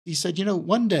he said,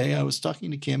 one day I was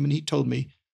talking to Kim and he told me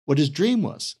what his dream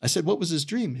was. I said, what was his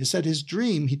dream? He said his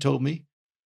dream, he told me,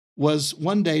 was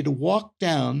one day to walk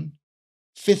down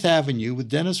Fifth Avenue with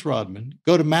Dennis Rodman,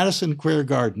 go to Madison Square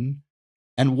Garden,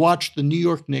 and watch the New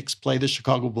York Knicks play the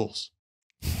Chicago Bulls.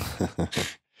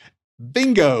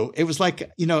 Bingo. It was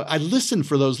like, I listened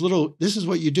for those little, this is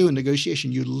what you do in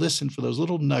negotiation. You listen for those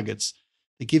little nuggets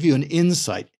that give you an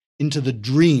insight into the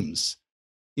dreams.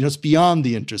 It's beyond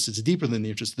the interest. It's deeper than the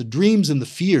interest. The dreams and the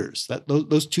fears,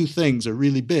 those two things are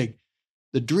really big.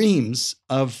 The dreams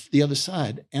of the other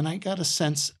side. And I got a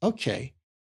sense, okay,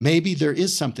 maybe there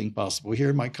is something possible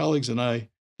here. My colleagues and I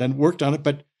then worked on it.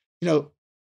 But,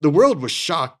 the world was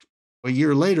shocked a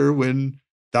year later when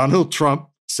Donald Trump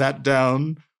sat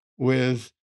down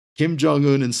with Kim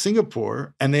Jong-un in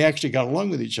Singapore, and they actually got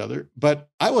along with each other. But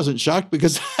I wasn't shocked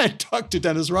because I talked to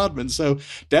Dennis Rodman. So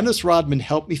Dennis Rodman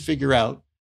helped me figure out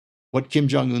what Kim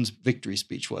Jong-un's victory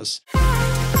speech was.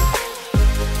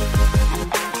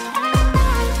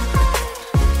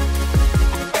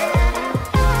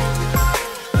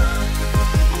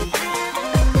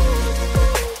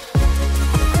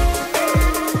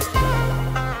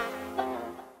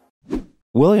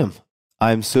 William,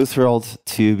 I'm so thrilled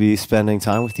to be spending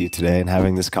time with you today and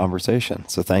having this conversation.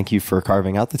 So thank you for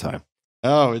carving out the time.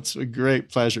 Oh, it's a great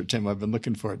pleasure, Tim. I've been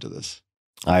looking forward to this.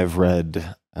 I've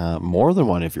read more than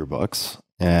one of your books,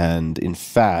 and in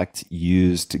fact,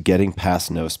 used Getting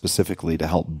Past No specifically to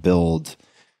help build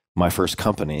my first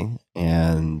company,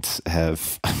 and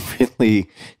have really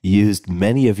used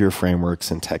many of your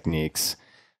frameworks and techniques.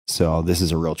 So this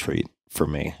is a real treat for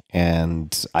me.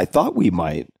 And I thought we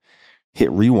might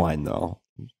hit rewind, though,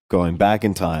 going back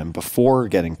in time before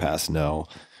Getting Past No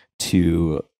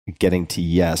to getting to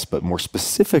yes, but more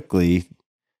specifically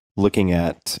looking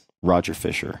at Roger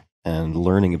Fisher and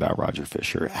learning about Roger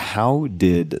Fisher. How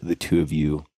did the two of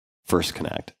you first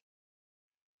connect?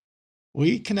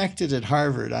 We connected at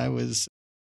Harvard. I was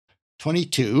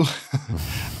 22.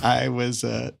 I was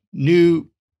a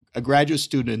graduate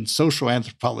student in social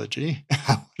anthropology.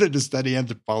 I wanted to study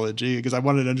anthropology because I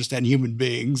wanted to understand human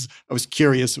beings. I was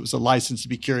curious. It was a license to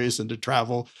be curious and to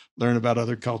travel, learn about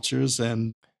other cultures,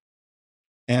 and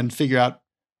figure out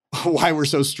why we're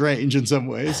so strange in some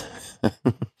ways.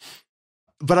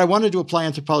 But I wanted to apply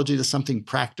anthropology to something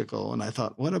practical. And I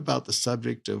thought, what about the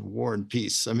subject of war and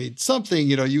peace? I mean, something,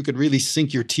 you could really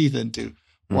sink your teeth into.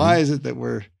 Mm-hmm. Why is it that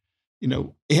we're,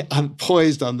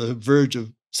 poised on the verge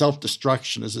of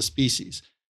self-destruction as a species?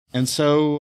 And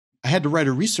so I had to write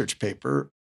a research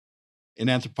paper in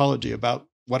anthropology about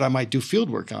what I might do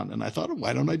fieldwork on. And I thought,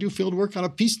 why don't I do fieldwork on a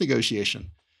peace negotiation?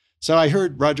 So I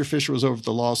heard Roger Fisher was over at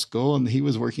the law school and he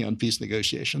was working on peace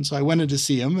negotiations. So I went in to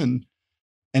see him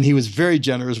and he was very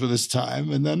generous with his time.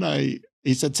 And then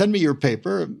he said, send me your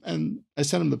paper. And I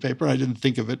sent him the paper. I didn't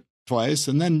think of it twice.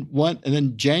 And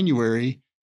then January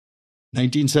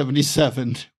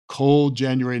 1977, cold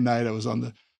January night, I was on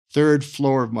the third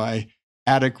floor of my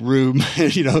attic room,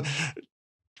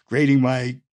 grading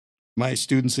my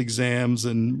students' exams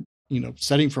and,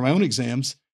 studying for my own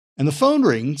exams. And the phone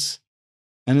rings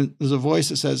and there's a voice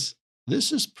that says,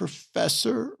 "This is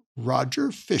Professor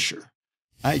Roger Fisher.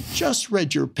 I just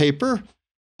read your paper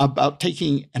about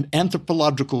taking an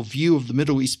anthropological view of the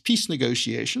Middle East peace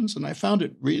negotiations. And I found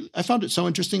it so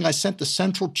interesting. I sent the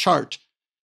central chart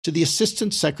to the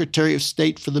Assistant Secretary of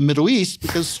State for the Middle East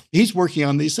because he's working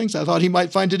on these things. I thought he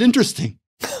might find it interesting."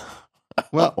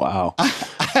 Well, wow.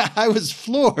 I was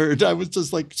floored. I was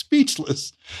just like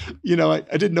speechless. I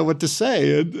didn't know what to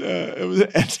say.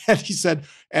 And he said,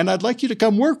 "And I'd like you to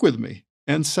come work with me."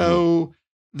 And so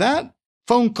that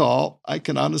phone call, I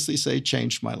can honestly say,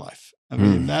 changed my life. I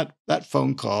mean, that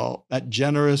phone call, that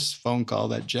generous phone call,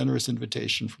 that generous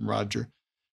invitation from Roger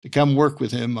to come work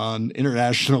with him on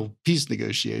international peace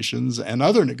negotiations and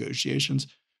other negotiations,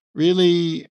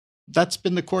 really, that's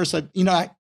been the course.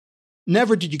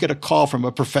 Never did you get a call from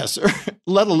a professor,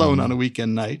 let alone on a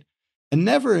weekend night. And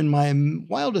never in my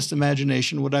wildest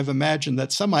imagination would I've imagined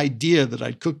that some idea that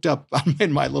I'd cooked up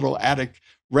in my little attic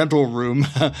rental room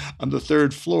on the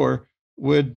third floor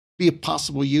would be a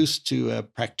possible use to a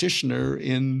practitioner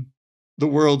in the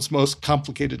world's most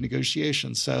complicated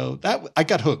negotiations. So that I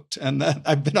got hooked, and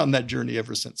I've been on that journey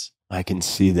ever since. I can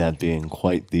see that being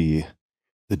quite the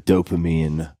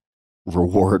dopamine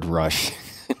reward rush.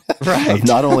 Right. Of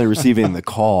not only receiving the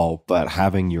call, but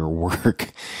having your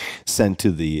work sent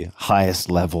to the highest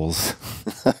levels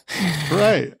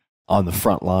right on the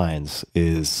front lines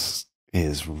is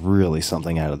really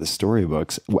something out of the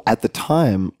storybooks. At the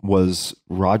time, was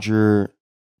Roger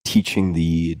teaching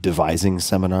the Devising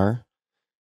Seminar?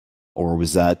 Or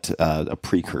was that a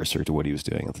precursor to what he was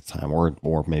doing at the time?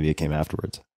 Or maybe it came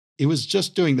afterwards? He was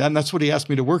just doing that. And that's what he asked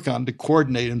me to work on, to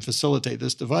coordinate and facilitate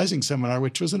this devising seminar,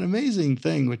 which was an amazing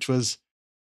thing, which was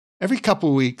every couple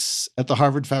of weeks at the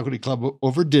Harvard Faculty Club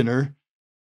over dinner,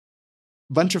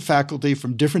 a bunch of faculty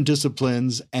from different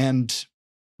disciplines and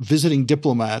visiting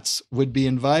diplomats would be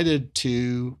invited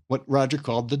to what Roger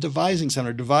called the devising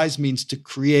seminar. Devise means to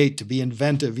create, to be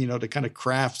inventive, to kind of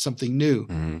craft something new.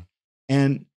 Mm-hmm.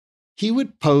 And he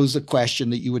would pose a question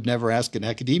that you would never ask in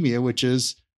academia, which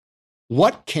is,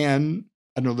 what can,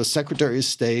 the Secretary of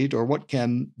State or what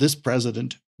can this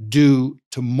president do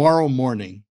tomorrow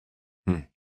morning?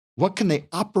 What can they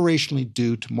operationally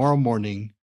do tomorrow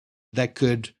morning that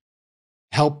could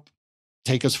help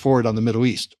take us forward on the Middle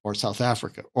East or South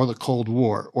Africa or the Cold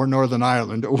War or Northern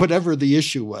Ireland or whatever the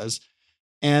issue was?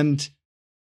 And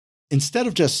instead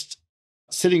of just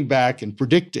sitting back and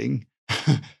predicting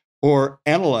or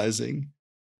analyzing,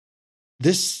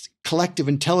 this collective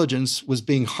intelligence was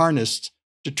being harnessed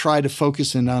to try to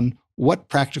focus in on what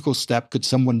practical step could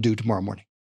someone do tomorrow morning.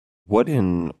 What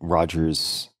in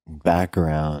Roger's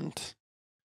background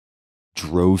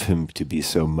drove him to be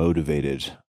so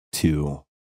motivated to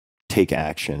take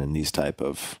action in these type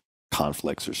of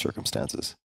conflicts or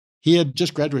circumstances? He had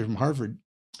just graduated from Harvard.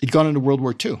 He'd gone into World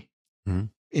War II, mm-hmm.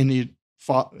 and he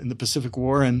fought in the Pacific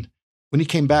War. And when he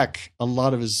came back, a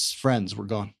lot of his friends were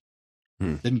gone,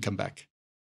 didn't come back.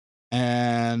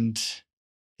 And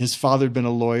his father had been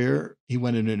a lawyer. He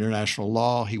went into international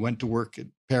law. He went to work at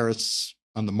Paris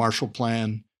on the Marshall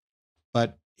Plan.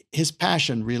 But his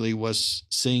passion really was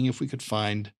seeing if we could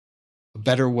find a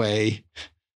better way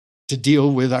to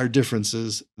deal with our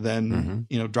differences than,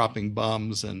 dropping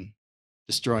bombs and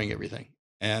destroying everything.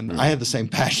 And I had the same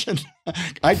passion.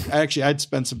 I'd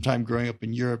spent some time growing up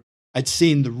in Europe. I'd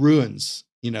seen the ruins,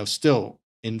 still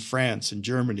in France and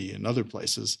Germany and other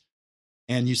places.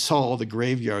 And you saw all the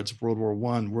graveyards of World War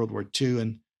I, World War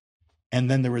II.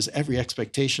 And then there was every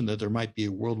expectation that there might be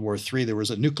a World War III. There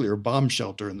was a nuclear bomb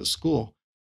shelter in the school.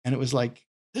 And it was like,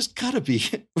 there's got to be,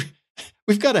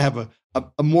 we've got to have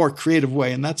a more creative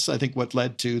way. And that's, I think, what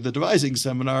led to the Devising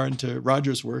Seminar and to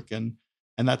Roger's work. And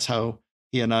that's how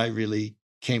he and I really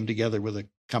came together with a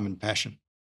common passion.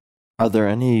 Are there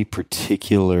any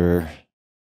particular,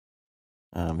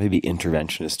 maybe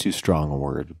intervention is too strong a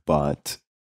word, but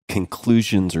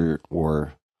conclusions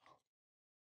or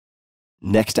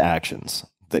next actions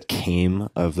that came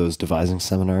of those devising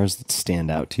seminars that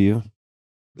stand out to you?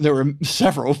 There were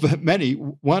several, but many.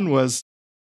 One was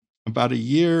about a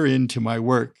year into my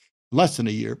work, less than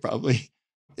a year probably,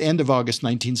 the end of August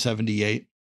 1978,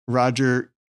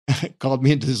 Roger called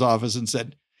me into his office and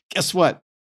said, guess what?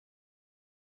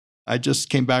 I just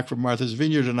came back from Martha's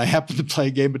Vineyard and I happened to play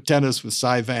a game of tennis with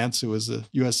Cy Vance, who was the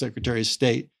U.S. Secretary of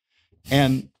State.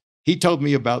 And he told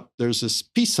me about there's this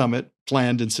peace summit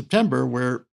planned in September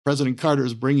where President Carter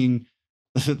is bringing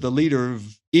the leader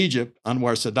of Egypt,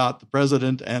 Anwar Sadat, the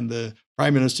president, and the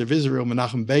prime minister of Israel,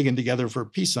 Menachem Begin, together for a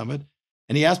peace summit.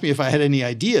 And he asked me if I had any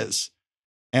ideas.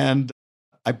 And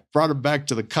I brought him back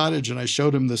to the cottage and I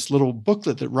showed him this little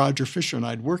booklet that Roger Fisher and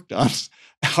I had worked on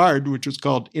hard, which was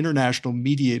called International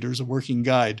Mediators, a Working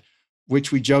Guide,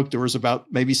 which we joked there was about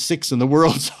maybe 6 in the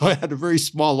world. So I had a very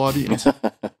small audience.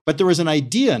 But there was an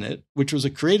idea in it, which was a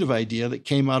creative idea that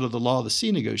came out of the Law of the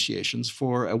Sea negotiations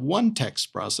for a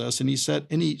one-text process. And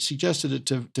he suggested it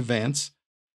to Vance.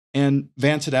 And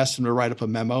Vance had asked him to write up a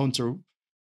memo. And so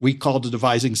we called a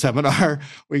devising seminar.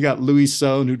 We got Louis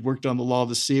Sohn, who'd worked on the Law of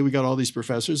the Sea. We got all these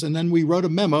professors. And then we wrote a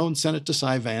memo and sent it to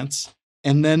Cy Vance.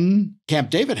 And then Camp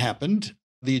David happened.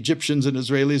 The Egyptians and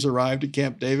Israelis arrived at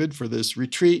Camp David for this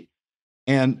retreat.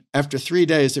 And after 3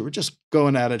 days, they were just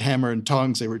going at it, hammer and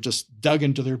tongs. They were just dug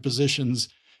into their positions.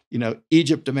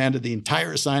 Egypt demanded the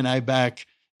entire Sinai back.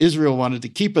 Israel wanted to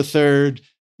keep a third.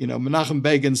 Menachem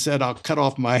Begin said, I'll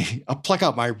pluck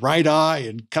out my right eye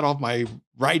and cut off my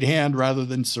right hand rather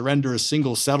than surrender a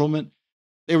single settlement.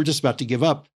 They were just about to give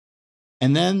up.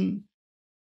 And then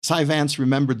Cy Vance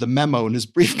remembered the memo in his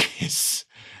briefcase.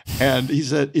 And he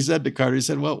said to Carter,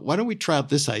 well, why don't we try out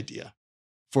this idea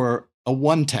for a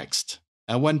one-text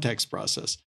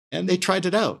process? And they tried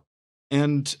it out.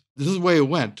 And this is the way it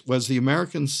went, was the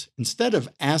Americans, instead of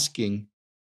asking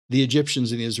the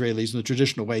Egyptians and the Israelis in the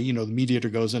traditional way, the mediator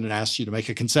goes in and asks you to make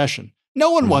a concession. No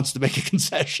one wants to make a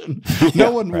concession.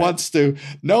 No one wants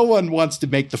to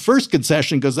make the first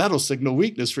concession because that'll signal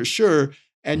weakness for sure.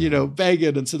 And,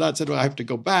 Begin and Sadat said, well, I have to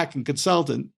go back and consult.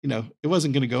 And, it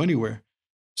wasn't going to go anywhere.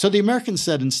 So the Americans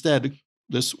said instead,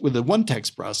 this with a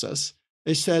one-text process,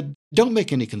 they said, don't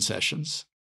make any concessions.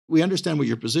 We understand what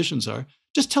your positions are.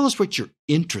 Just tell us what your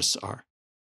interests are.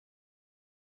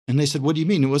 And they said, what do you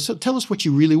mean? Well, so tell us what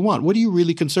you really want. What are you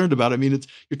really concerned about? I mean,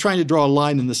 you're trying to draw a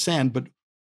line in the sand, but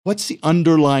what's the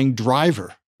underlying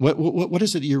driver? What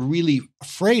is it you're really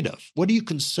afraid of? What are you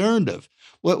concerned of?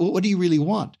 What do you really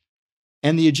want?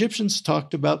 And the Egyptians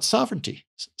talked about sovereignty.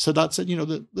 Sadat said,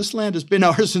 this land has been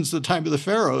ours since the time of the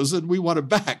pharaohs, and we want it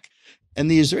back. And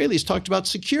the Israelis talked about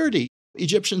security.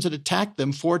 Egyptians had attacked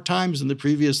them 4 times in the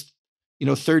previous,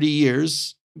 30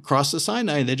 years across the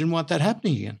Sinai, and they didn't want that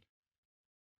happening again.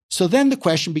 So then the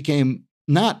question became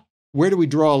not where do we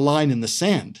draw a line in the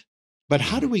sand, but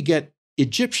how do we get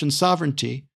Egyptian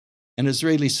sovereignty and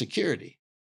Israeli security?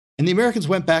 And the Americans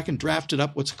went back and drafted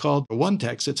up what's called one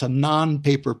text. It's a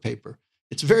non-paper paper.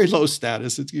 It's very low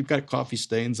status. You've got coffee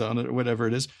stains on it or whatever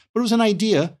it is. But it was an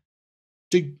idea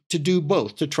to do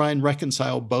both, to try and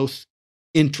reconcile both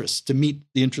interests, to meet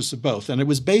the interests of both. And it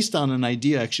was based on an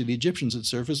idea, actually, the Egyptians had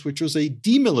surfaced, which was a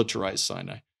demilitarized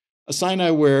Sinai, a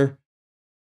Sinai where,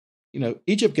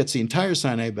 Egypt gets the entire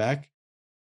Sinai back.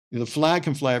 The flag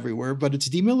can fly everywhere, but it's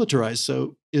demilitarized,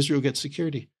 so Israel gets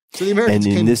security. So the Americans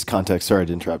And in this context, sorry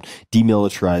to interrupt,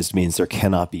 demilitarized means there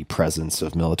cannot be presence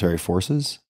of military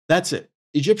forces? That's it.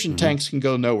 Egyptian tanks can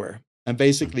go nowhere. And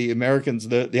basically, Americans,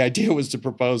 the idea was to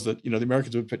propose that, the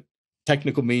Americans would put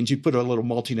technical means, you put a little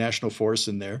multinational force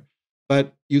in there,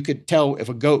 but you could tell if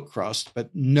a goat crossed, but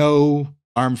no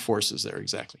armed forces there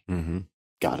exactly.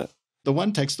 Got it. The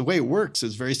one text, the way it works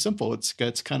is very simple. It's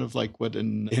kind of like what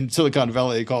in Silicon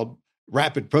Valley they call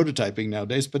rapid prototyping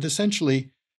nowadays. But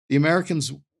essentially, the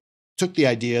Americans took the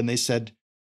idea and they said,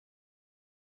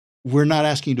 we're not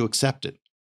asking you to accept it.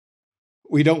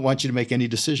 We don't want you to make any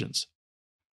decisions.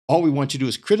 All we want you to do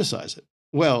is criticize it.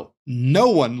 Well, no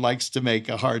one likes to make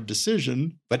a hard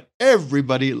decision, but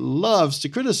everybody loves to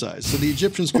criticize. So the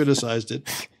Egyptians criticized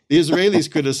it. The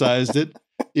Israelis criticized it.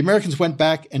 The Americans went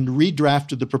back and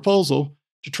redrafted the proposal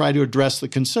to try to address the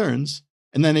concerns.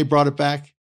 And then they brought it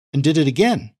back and did it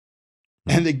again.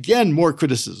 And again, more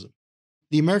criticism.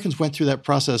 The Americans went through that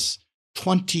process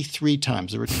 23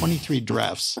 times. There were 23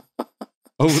 drafts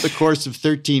over the course of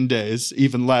 13 days,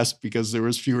 even less because there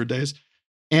was fewer days.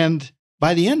 And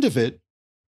by the end of it,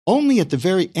 only at the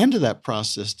very end of that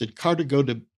process did Carter go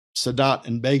to Sadat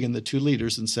and Begin, the 2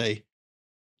 leaders, and say,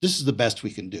 this is the best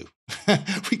we can do.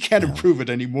 We can't improve it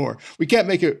anymore. We can't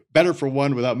make it better for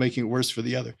one without making it worse for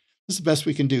the other. This is the best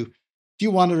we can do. Do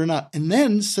you want it or not? And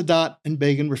then Sadat and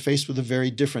Begin were faced with a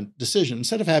very different decision.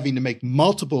 Instead of having to make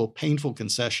multiple painful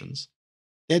concessions,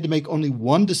 they had to make only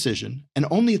one decision, and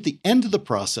only at the end of the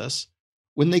process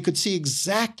when they could see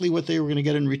exactly what they were going to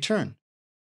get in return.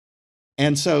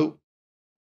 And so,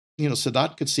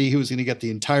 Sadat could see he was going to get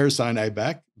the entire Sinai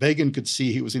back. Begin could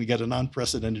see he was going to get an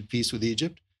unprecedented peace with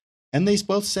Egypt. And they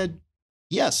both said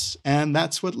yes. And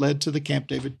that's what led to the Camp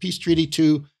David Peace Treaty,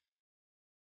 to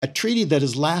a treaty that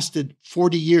has lasted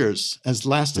 40 years, has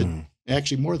lasted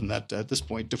actually more than that at this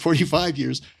point, to 45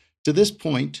 years. To this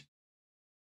point,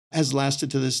 has lasted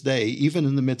to this day, even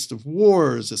in the midst of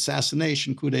wars,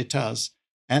 assassination, coups d'etats.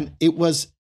 And it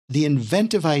was the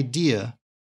inventive idea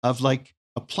of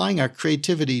applying our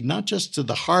creativity, not just to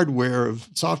the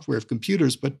software of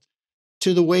computers, but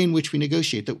to the way in which we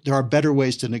negotiate. That there are better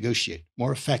ways to negotiate,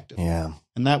 more effective. Yeah.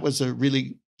 And that was a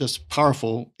really just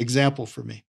powerful example for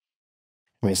me.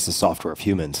 I mean, it's the software of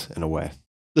humans in a way.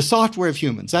 The software of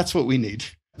humans. That's what we need.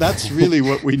 That's really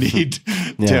what we need,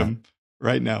 Tim,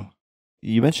 right now.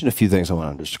 You mentioned a few things I want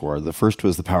to underscore. The first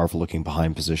was the power of looking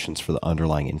behind positions for the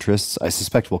underlying interests. I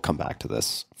suspect we'll come back to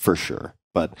this for sure,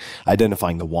 but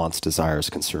identifying the wants,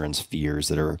 desires, concerns, fears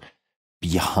that are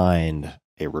behind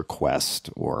a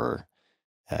request or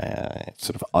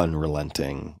sort of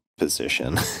unrelenting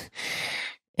position.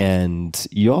 And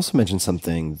you also mentioned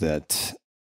something that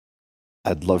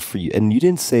I'd love for you, and you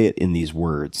didn't say it in these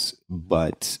words,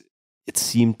 but it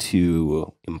seemed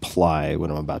to imply what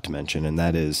I'm about to mention, and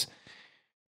that is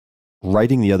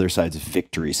writing the other side's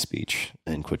victory speech,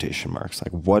 in quotation marks.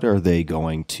 Like, what are they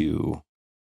going to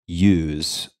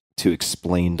use to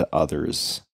explain to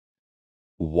others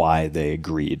why they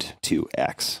agreed to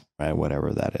X, right?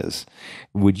 Whatever that is.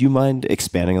 Would you mind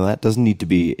expanding on that? Doesn't need to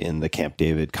be in the Camp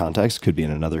David context, could be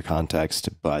in another context,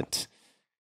 but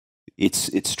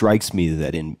it strikes me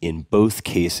that in both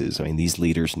cases, I mean, these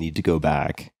leaders need to go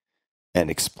back and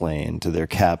explain to their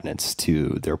cabinets,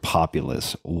 to their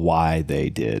populace, why they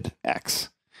did X.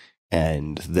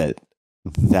 And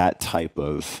that type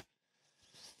of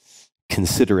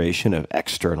consideration of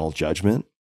external judgment,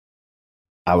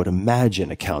 I would imagine,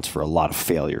 accounts for a lot of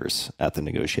failures at the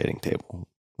negotiating table.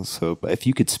 So if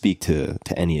you could speak to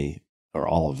any or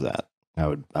all of that,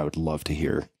 I would love to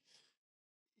hear.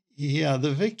 Yeah,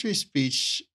 the victory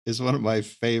speech is one of my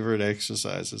favorite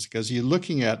exercises because you're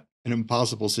looking at an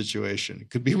impossible situation.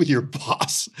 It could be with your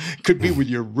boss, it could be with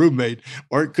your roommate,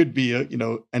 or it could be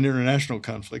an international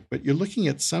conflict. But you're looking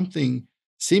at something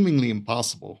seemingly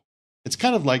impossible. It's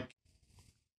kind of like,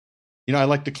 I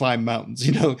like to climb mountains.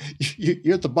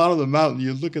 You're at the bottom of the mountain.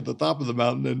 You look at the top of the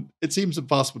mountain, and it seems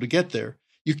impossible to get there.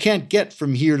 You can't get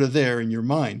from here to there in your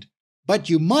mind, but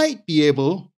you might be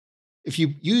able, if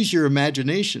you use your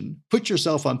imagination, put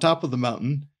yourself on top of the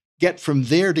mountain, get from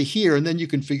there to here, and then you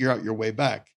can figure out your way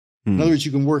back. In other words,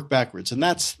 you can work backwards. And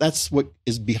that's what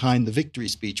is behind the victory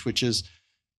speech, which is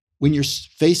when you're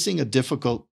facing a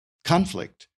difficult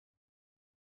conflict,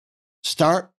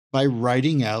 start by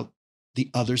writing out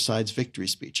the other side's victory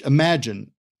speech.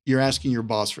 Imagine you're asking your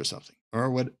boss for something,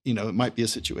 or it might be a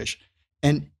situation.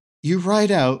 And you write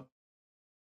out,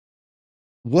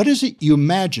 what is it you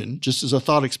imagine, just as a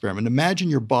thought experiment?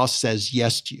 Imagine your boss says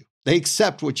yes to you. They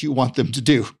accept what you want them to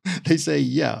do. They say,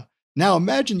 yeah. Now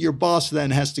imagine your boss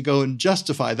then has to go and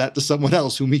justify that to someone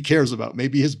else whom he cares about,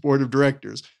 maybe his board of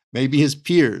directors, maybe his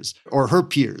peers or her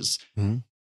peers. Mm-hmm.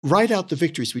 Write out the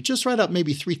victory speech. Just write out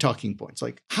maybe 3 talking points.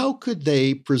 Like, how could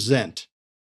they present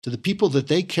to the people that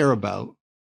they care about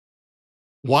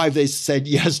why they said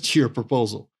yes to your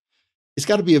proposal? It's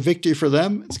got to be a victory for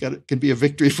them. It can be a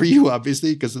victory for you,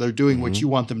 obviously, because they're doing what you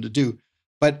want them to do.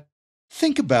 But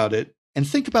think about it. And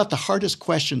think about the hardest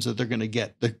questions that they're going to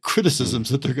get, the criticisms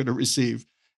that they're going to receive,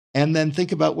 and then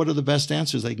think about what are the best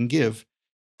answers they can give.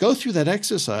 Go through that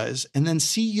exercise and then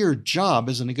see your job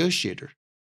as a negotiator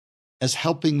as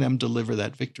helping them deliver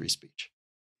that victory speech.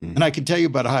 And I can tell you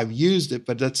about how I've used it,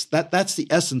 but that's the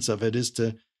essence of it, is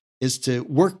to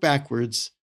work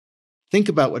backwards, think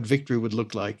about what victory would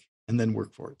look like, and then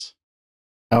work forwards.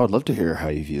 I would love to hear how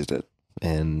you've used it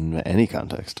in any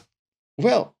context.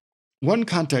 Well, one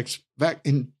context, back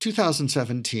in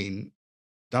 2017,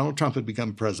 Donald Trump had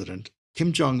become president.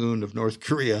 Kim Jong-un of North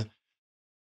Korea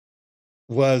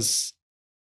was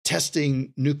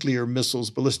testing nuclear missiles,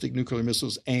 ballistic nuclear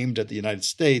missiles aimed at the United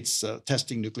States,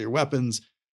 testing nuclear weapons.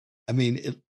 I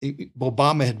mean,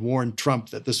 Obama had warned Trump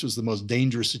that this was the most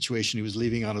dangerous situation he was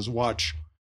leaving on his watch.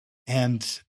 And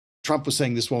Trump was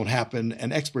saying this won't happen.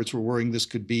 And experts were worrying this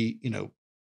could be,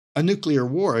 a nuclear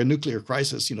war, a nuclear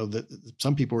crisis, that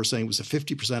some people were saying was a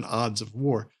 50% odds of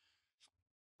war.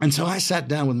 And so I sat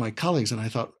down with my colleagues and I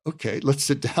thought, okay, let's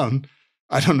sit down.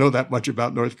 I don't know that much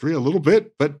about North Korea, a little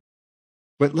bit, but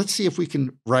let's see if we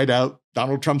can write out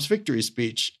Donald Trump's victory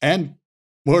speech. And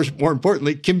more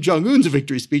importantly, Kim Jong-un's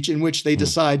victory speech, in which they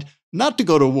decide not to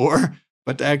go to war,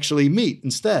 but to actually meet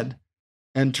instead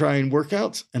and try and work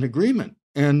out an agreement.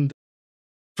 And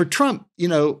for Trump,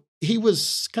 he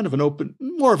was kind of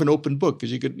more of an open book,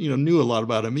 because you could, knew a lot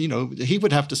about him. He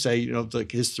would have to say,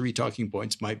 like his 3 talking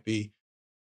points might be,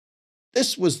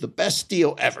 this was the best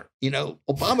deal ever.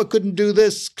 Obama couldn't do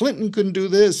this, Clinton couldn't do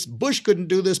this, Bush couldn't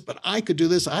do this, but I could do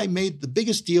this. I made the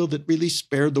biggest deal that really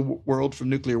spared the world from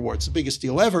nuclear war. It's the biggest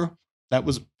deal ever. That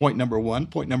was point number 1.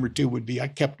 Point number 2 would be, I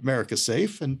kept America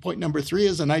safe. And point number 3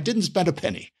 is, and I didn't spend a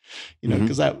penny,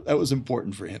 because that was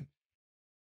important for him.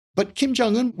 But Kim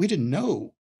Jong-un, we didn't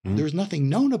know. There was nothing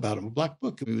known about him, a black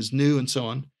book. He was new and so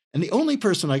on. And the only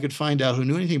person I could find out who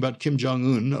knew anything about Kim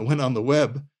Jong-un, I went on the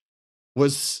web,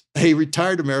 was a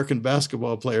retired American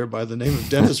basketball player by the name of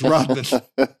Dennis Rodman.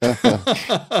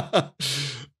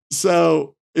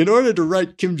 So in order to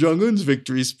write Kim Jong-un's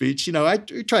victory speech, I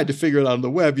tried to figure it out on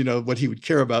the web, what he would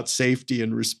care about, safety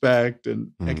and respect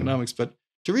and economics. But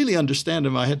to really understand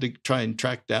him, I had to try and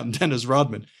track down Dennis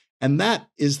Rodman. And that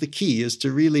is the key, is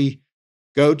to really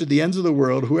go to the ends of the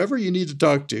world, whoever you need to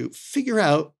talk to, figure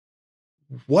out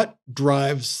what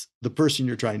drives the person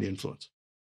you're trying to influence.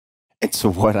 And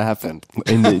so what happened?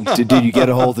 And did you get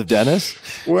a hold of Dennis?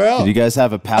 Well, did you guys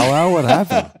have a powwow? What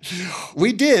happened?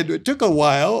 We did. It took a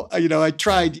while. I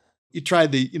tried. You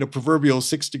tried the proverbial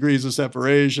 6 degrees of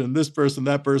separation. This person,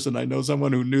 that person. I know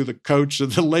someone who knew the coach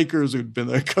of the Lakers, who'd been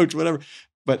the coach, whatever.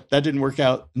 But that didn't work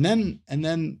out. And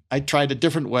then I tried a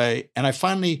different way, and I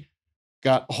finally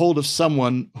got a hold of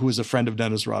someone who was a friend of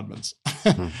Dennis Rodman's.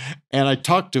 And I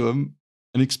talked to him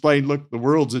and explained, look, the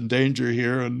world's in danger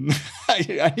here, and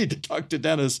I need to talk to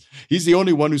Dennis. He's the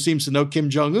only one who seems to know Kim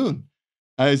Jong-un.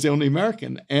 He's the only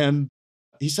American. And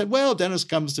he said, well, Dennis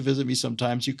comes to visit me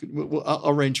sometimes. I'll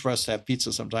arrange for us to have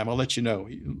pizza sometime. I'll let you know.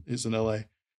 He's in LA.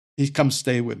 He comes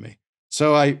stay with me.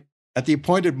 So at the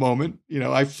appointed moment,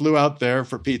 I flew out there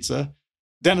for pizza.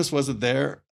 Dennis wasn't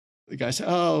there. The guy said,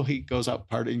 oh, he goes out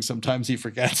partying. Sometimes he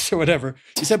forgets or whatever.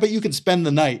 He said, but you can spend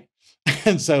the night.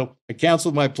 And so I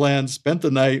canceled my plans, spent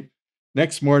the night.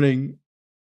 Next morning,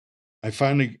 I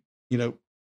finally,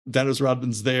 Dennis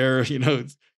Rodman's there,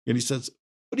 And he says,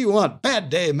 what do you want? Bad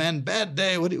day, man, bad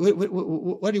day. What do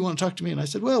you want to talk to me? And I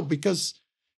said, well, because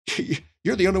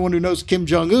you're the only one who knows Kim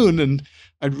Jong-un, and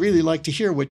I'd really like to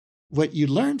hear what you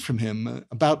learned from him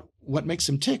about what makes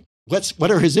him tick.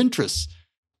 What are his interests?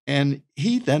 And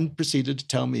he then proceeded to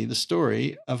tell me the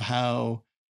story of how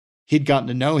he'd gotten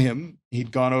to know him.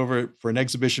 He'd gone over for an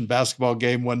exhibition basketball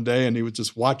game one day, and he was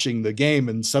just watching the game,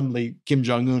 and suddenly Kim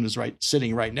Jong-un is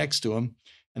sitting right next to him.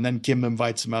 And then Kim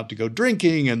invites him out to go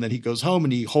drinking, and then he goes home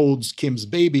and he holds Kim's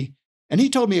baby. And he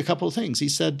told me a couple of things. He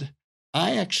said,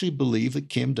 I actually believe that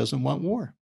Kim doesn't want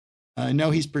war. I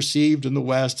know he's perceived in the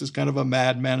West as kind of a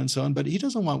madman and so on, but he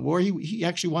doesn't want war. He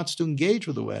actually wants to engage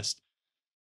with the West.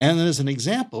 And then as an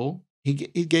example, he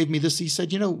gave me this. He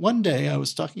said, one day I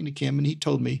was talking to Kim and he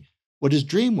told me what his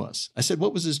dream was. I said,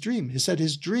 what was his dream? He said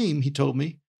his dream, he told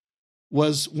me,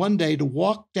 was one day to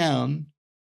walk down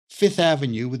Fifth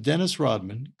Avenue with Dennis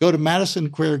Rodman, go to Madison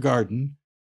Square Garden,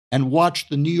 and watch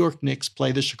the New York Knicks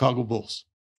play the Chicago Bulls.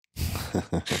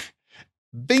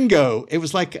 Bingo. It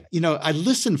was like, I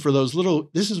listened for those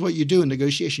this is what you do in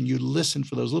negotiation. You listen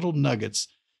for those little nuggets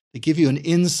that give you an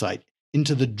insight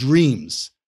into the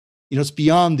dreams. It's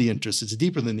beyond the interest. It's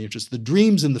deeper than the interest. The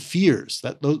dreams and the fears,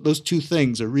 those two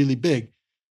things are really big.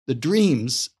 The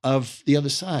dreams of the other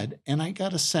side. And I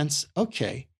got a sense,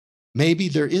 okay, maybe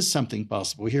there is something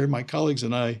possible here. My colleagues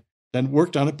and I then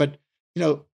worked on it. But,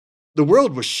 the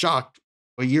world was shocked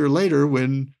a year later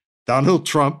when Donald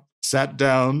Trump sat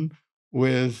down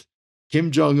with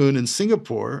Kim Jong-un in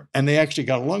Singapore, and they actually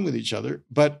got along with each other.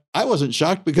 But I wasn't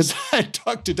shocked because I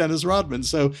talked to Dennis Rodman.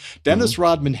 So Dennis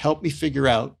Rodman helped me figure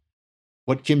out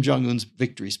what Kim Jong-un's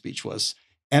victory speech was.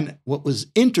 And what was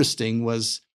interesting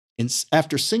was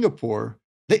after Singapore,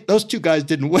 those two guys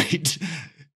didn't wait.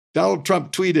 Donald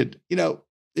Trump tweeted, the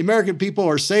American people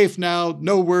are safe now,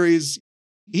 no worries.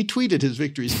 He tweeted his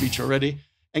victory speech already.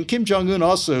 And Kim Jong-un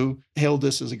also hailed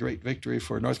this as a great victory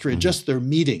for North Korea, just their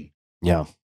meeting. Yeah.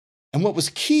 And what was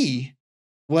key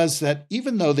was that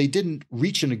even though they didn't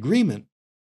reach an agreement,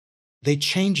 they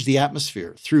changed the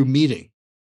atmosphere through meeting.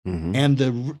 And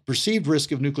the perceived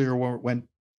risk of nuclear war went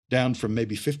down from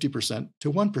maybe 50%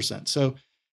 to 1%. So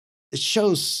it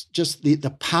shows just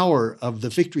the power of the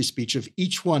victory speech of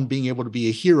each one being able to be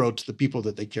a hero to the people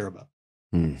that they care about.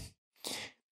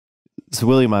 So,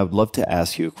 William, I would love to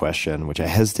ask you a question, which I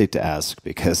hesitate to ask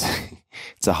because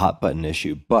it's a hot button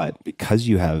issue, but because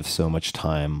you have so much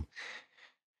time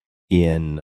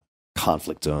in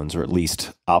conflict zones, or at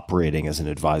least operating as an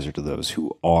advisor to those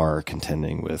who are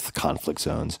contending with conflict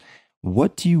zones,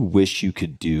 what do you wish you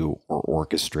could do or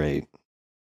orchestrate,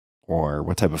 or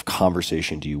what type of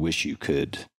conversation do you wish you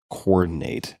could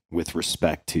coordinate with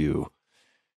respect to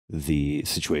the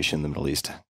situation in the Middle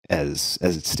East as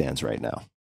it stands right now?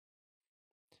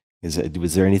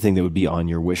 Was there anything that would be on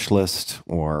your wish list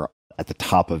or at the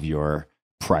top of your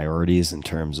priorities in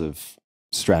terms of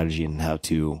strategy and how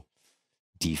to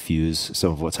defuse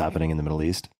some of what's happening in the Middle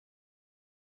East?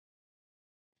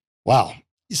 Wow.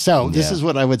 So this is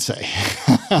what I would say.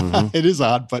 It is a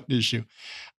hot button issue.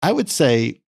 I would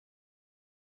say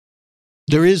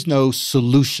there is no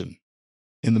solution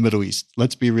in the Middle East.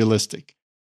 Let's be realistic.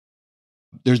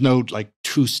 There's no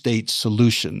two-state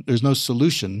solution. There's no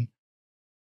solution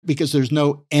because there's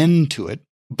no end to it,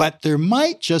 but there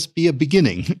might just be a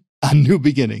beginning, a new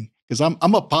beginning. Because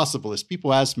I'm a possibilist.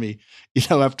 People ask me,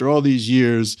 after all these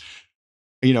years,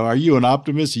 are you an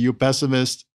optimist? Are you a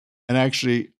pessimist? And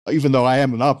actually, even though I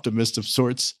am an optimist of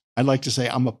sorts, I'd like to say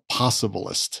I'm a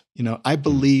possibilist. I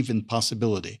believe in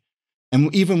possibility.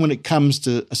 And even when it comes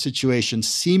to a situation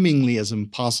seemingly as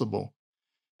impossible,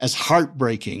 as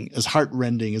heartbreaking, as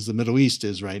heartrending as the Middle East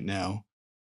is right now,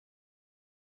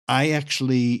 I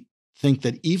actually think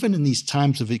that even in these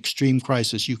times of extreme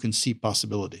crisis, you can see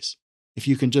possibilities. If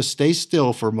you can just stay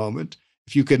still for a moment,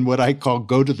 if you can, what I call,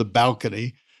 go to the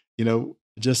balcony,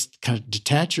 just kind of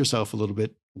detach yourself a little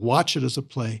bit, watch it as a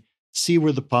play, see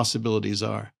where the possibilities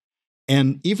are.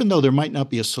 And even though there might not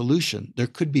be a solution, there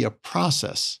could be a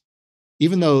process.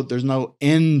 Even though there's no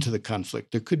end to the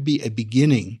conflict, there could be a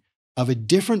beginning of a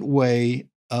different way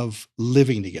of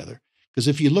living together. Because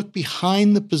if you look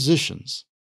behind the positions,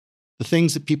 the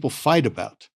things that people fight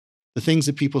about, the things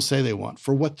that people say they want,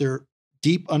 for what their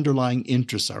deep underlying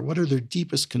interests are, what are their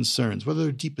deepest concerns, what are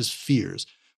their deepest fears,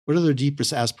 what are their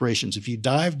deepest aspirations? If you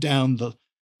dive down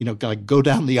go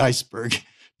down the iceberg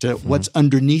to what's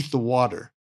underneath the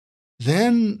water,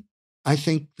 then I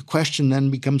think the question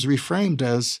then becomes reframed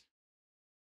as,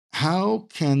 how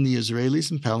can the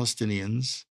Israelis and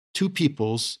Palestinians, two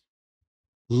peoples,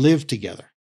 live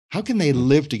together? How can they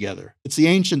live together? It's the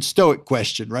ancient Stoic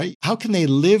question, right? How can they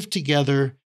live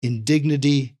together in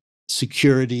dignity,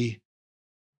 security?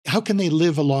 How can they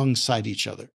live alongside each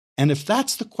other? And if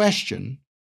that's the question,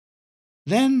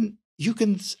 then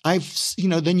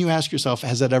then you ask yourself,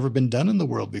 has that ever been done in the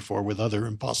world before with other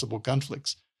impossible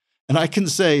conflicts? And I can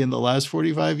say in the last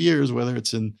 45 years, whether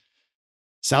it's in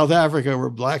South Africa, where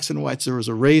blacks and whites, there was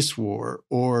a race war,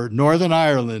 or Northern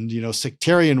Ireland,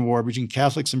 sectarian war between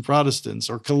Catholics and Protestants,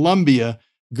 or Colombia,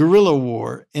 guerrilla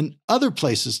war, and other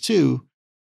places too,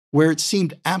 where it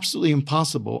seemed absolutely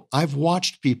impossible. I've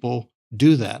watched people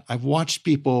do that. I've watched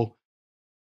people,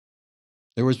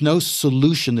 there was no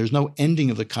solution, there's no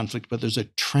ending of the conflict, but there's a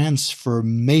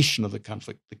transformation of the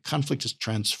conflict. The conflict is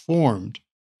transformed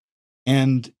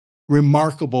and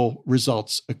remarkable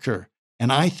results occur.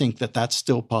 And I think that that's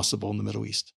still possible in the Middle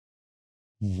East.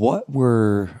 What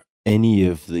were any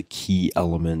of the key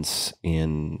elements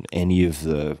in any of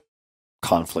the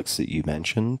conflicts that you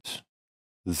mentioned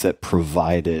that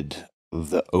provided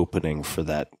the opening for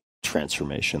that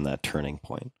transformation, that turning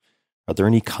point? Are there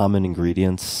any common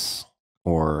ingredients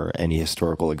or any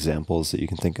historical examples that you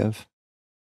can think of?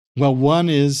 Well, one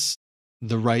is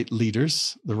the right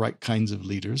leaders, the right kinds of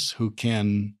leaders who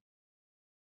can.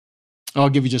 I'll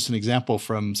give you just an example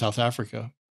from South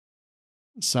Africa.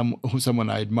 Someone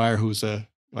I admire who's a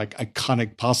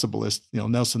iconic possibilist,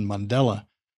 Nelson Mandela,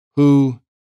 who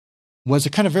was a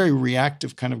kind of very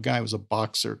reactive kind of guy, was a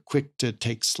boxer, quick to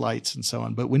take slights and so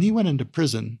on. But when he went into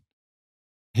prison,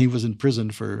 he was in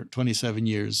prison for 27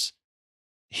 years,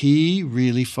 he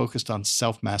really focused on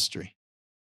self-mastery.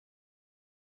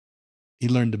 He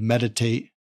learned to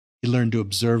meditate. He learned to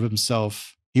observe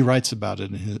himself. He writes about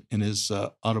it in his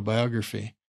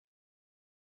autobiography.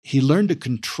 He learned to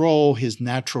control his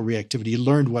natural reactivity. He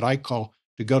learned what I call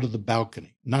to go to the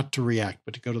balcony, not to react,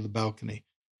 but to go to the balcony.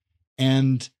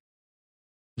 And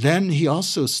then he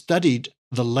also studied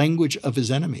the language of his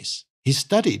enemies. He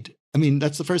studied,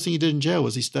 that's the first thing he did in jail,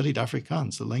 was he studied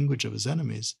Afrikaans, the language of his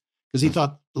enemies, because he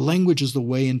thought language is the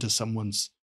way into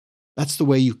that's the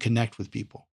way you connect with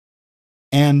people.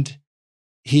 And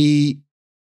he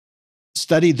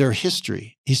studied their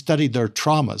history. He studied their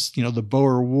traumas, the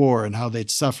Boer War and how they'd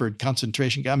suffered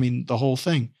concentration, the whole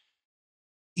thing.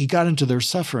 He got into their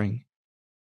suffering.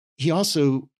 He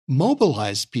also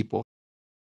mobilized people.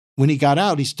 When he got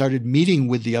out, he started meeting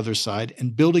with the other side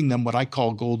and building them what I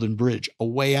call Golden Bridge, a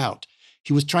way out.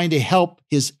 He was trying to help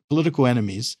his political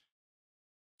enemies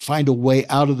find a way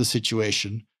out of the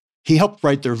situation. He helped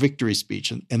write their victory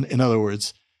speech, in other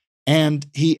words. And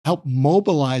he helped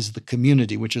mobilize the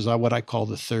community, which is what I call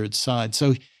the third side.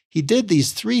 So he did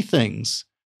these three things,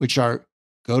 which are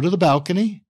go to the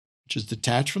balcony, which is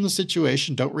detach from the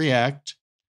situation, don't react,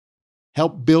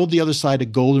 help build the other side a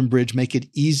golden bridge, make it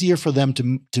easier for them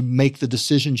to make the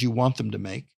decisions you want them to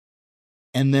make,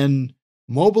 and then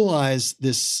mobilize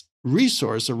this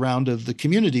resource around of the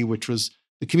community, which was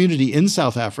the community in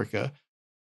South Africa,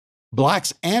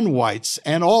 blacks and whites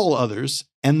and all others,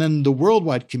 and then the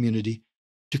worldwide community,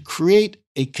 to create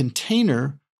a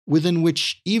container within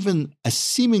which even a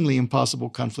seemingly impossible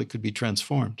conflict could be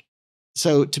transformed.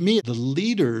 So to me, the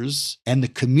leaders and the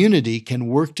community can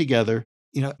work together.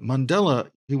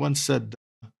 Mandela, he once said,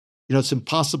 it's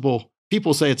impossible.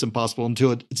 People say it's impossible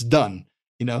until it's done.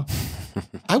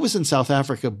 I was in South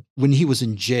Africa when he was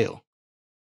in jail.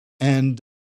 And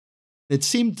it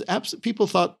seemed people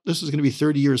thought this was going to be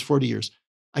 30 years, 40 years.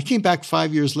 I came back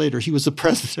 5 years later. He was the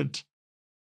president.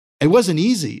 It wasn't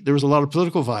easy. There was a lot of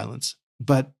political violence,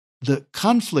 but the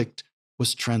conflict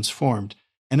was transformed.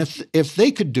 And if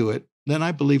they could do it, then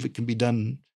I believe it can be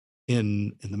done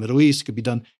in the Middle East, it could be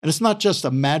done. And it's not just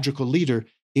a magical leader.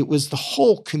 It was the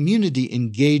whole community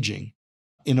engaging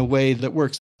in a way that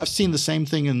works. I've seen the same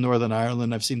thing in Northern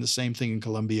Ireland. I've seen the same thing in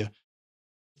Colombia.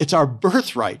 It's our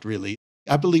birthright, really.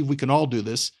 I believe we can all do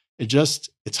this.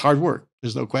 It's hard work.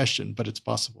 There's no question, but it's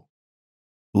possible.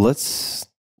 Let's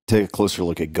take a closer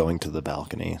look at going to the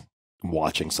balcony,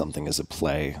 watching something as a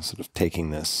play, sort of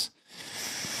taking this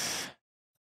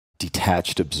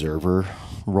detached observer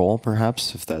role,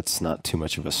 perhaps, if that's not too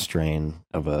much of a strain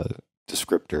of a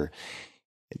descriptor.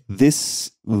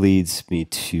 This leads me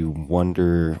to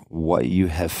wonder what you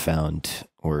have found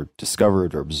or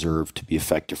discovered or observed to be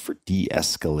effective for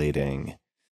de-escalating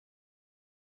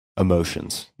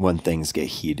emotions when things get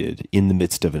heated in the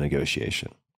midst of a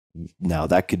negotiation. Now,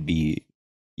 that could be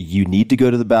you need to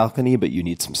go to the balcony, but you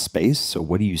need some space. So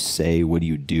what do you say? What do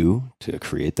you do to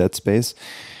create that space?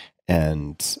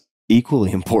 And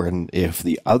equally important if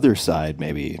the other side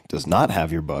maybe does not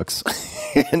have your books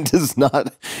and does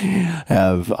not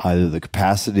have either the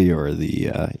capacity or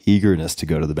the eagerness to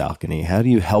go to the balcony. How do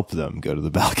you help them go to the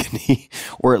balcony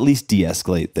or at least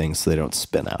de-escalate things so they don't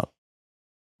spin out?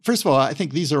 First of all, I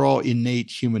think these are all innate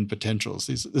human potentials.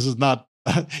 This is not,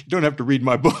 you don't have to read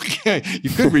my book. You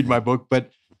could read my book,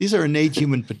 but these are innate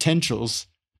human potentials.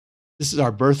 This is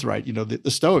our birthright.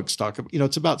 The Stoics talk about,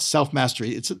 it's about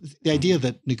self-mastery. It's the idea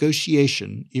that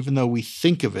negotiation, even though we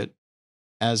think of it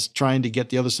as trying to get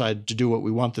the other side to do what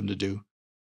we want them to do,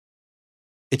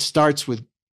 it starts with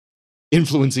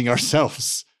influencing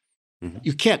ourselves. Mm-hmm.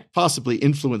 You can't possibly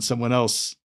influence someone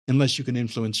else unless you can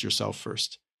influence yourself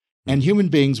first. And human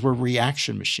beings were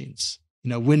reaction machines.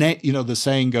 When the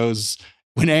saying goes,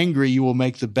 when angry, you will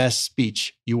make the best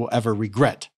speech you will ever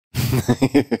regret.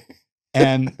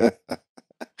 And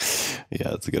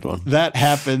yeah, that's a good one. That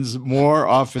happens more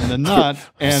often than not.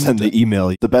 And send the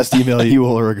email, the best email you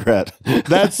will regret.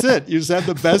 That's it. You send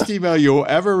the best email you will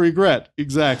ever regret.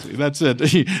 Exactly. That's it.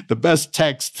 The best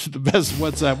text, the best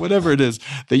WhatsApp, whatever it is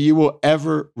that you will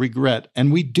ever regret.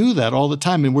 And we do that all the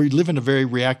time. And we live in a very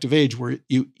reactive age where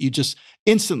you just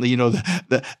instantly,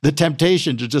 the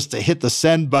temptation to hit the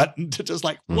send button to just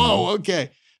like, whoa,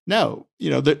 okay. No,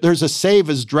 there's a save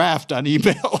as draft on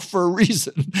email for a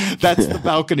reason. That's the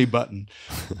balcony button.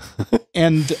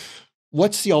 And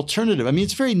what's the alternative? I mean,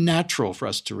 it's very natural for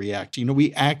us to react.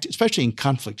 We act, especially in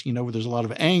conflict, where there's a lot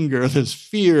of anger, there's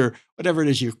fear, whatever it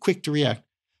is, you're quick to react.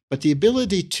 But the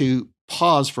ability to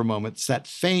pause for a moment, it's that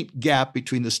faint gap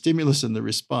between the stimulus and the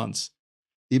response.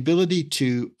 The ability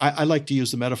to, I like to use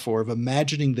the metaphor of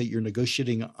imagining that you're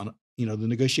negotiating on, the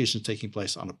negotiation's taking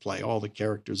place on a play. All the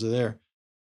characters are there.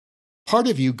 Part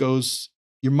of you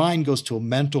your mind goes to a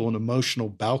mental and emotional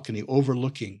balcony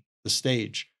overlooking the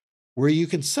stage where you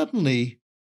can suddenly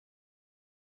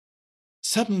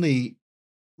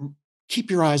keep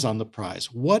your eyes on the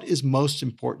prize. What is most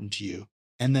important to you?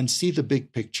 And then see the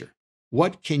big picture.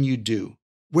 What can you do?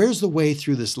 Where's the way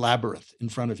through this labyrinth in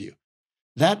front of you?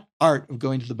 That art of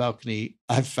going to the balcony,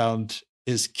 I've found,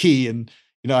 is key. And,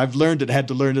 I've had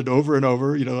to learn it over and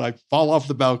over. I fall off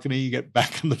the balcony, you get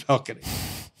back on the balcony.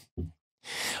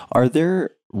 Are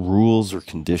there rules or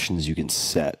conditions you can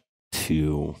set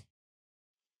to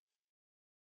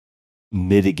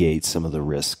mitigate some of the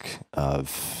risk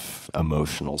of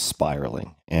emotional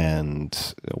spiraling?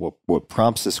 And what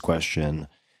prompts this question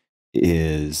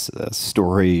is a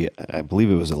story, I believe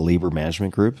it was a labor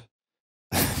management group,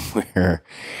 where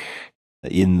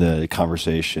in the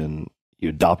conversation, you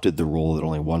adopted the rule that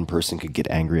only one person could get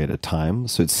angry at a time.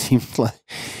 So it seemed like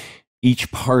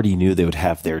each party knew they would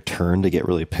have their turn to get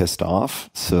really pissed off.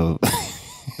 So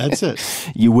that's it.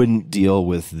 You wouldn't deal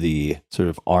with the sort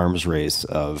of arms race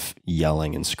of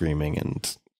yelling and screaming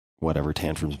and whatever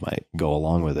tantrums might go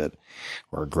along with it,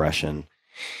 or aggression.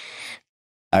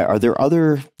 Are there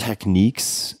other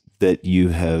techniques that you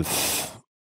have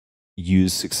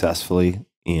used successfully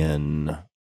in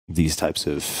these types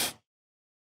of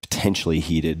potentially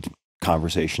heated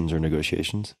conversations or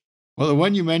negotiations? Well, the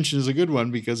one you mentioned is a good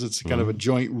one because it's kind of a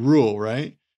joint rule,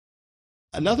 right?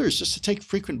 Another is just to take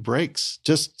frequent breaks.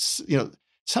 Just,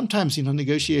 sometimes,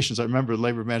 negotiations, I remember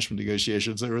labor management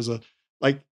negotiations, there was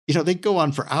they go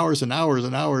on for hours and hours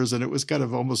and hours. And it was kind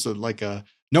of almost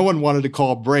no one wanted to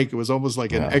call a break. It was almost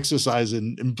like an exercise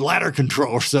in bladder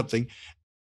control or something.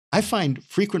 I find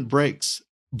frequent breaks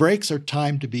are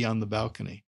time to be on the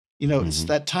balcony. It's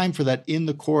that time for that in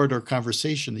the corridor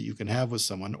conversation that you can have with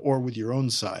someone or with your own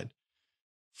side.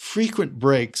 Frequent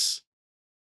breaks.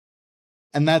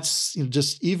 And that's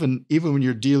just even when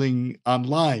you're dealing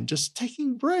online, just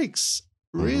taking breaks,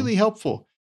 really helpful.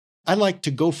 I like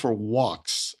to go for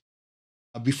walks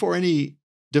before any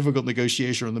difficult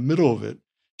negotiation or in the middle of it.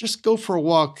 Just go for a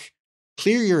walk,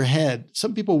 clear your head.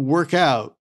 Some people work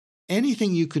out.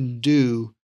 Anything you can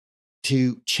do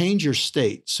to change your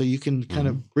state so you can kind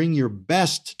of bring your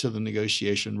best to the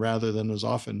negotiation rather than as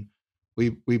often we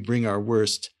bring our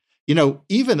worst.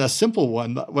 Even a simple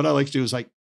one, what I like to do is I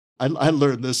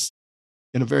learned this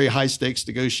in a very high stakes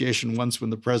negotiation once when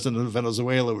the president of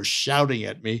Venezuela was shouting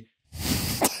at me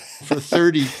for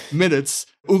 30 minutes.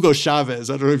 Hugo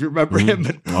Chávez, I don't know if you remember him,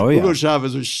 but Hugo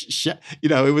Chávez was,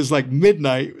 it was like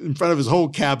midnight in front of his whole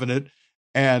cabinet.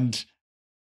 And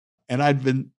I'd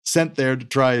been sent there to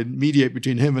try and mediate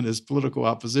between him and his political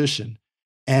opposition.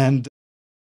 And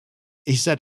he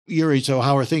said, Yuri, so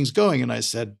how are things going? And I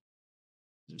said,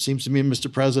 it seems to me,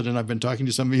 Mr. President, I've been talking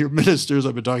to some of your ministers,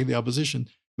 I've been talking to the opposition,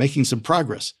 making some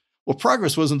progress. Well,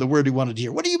 progress wasn't the word he wanted to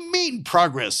hear. What do you mean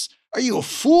progress? Are you a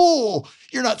fool?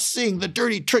 You're not seeing the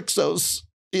dirty tricks those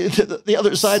the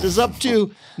other side is up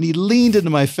to? And he leaned into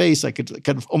my face. I could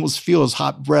kind of almost feel his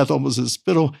hot breath, almost his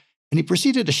spittle. And he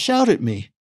proceeded to shout at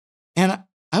me. And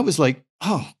I was like,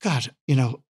 oh God, a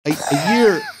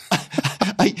year,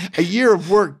 a year of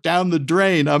work down the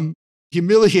drain. I'm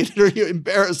humiliated or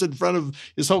embarrassed in front of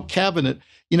his whole cabinet.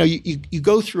 You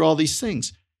go through all these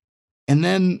things. And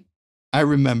then I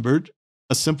remembered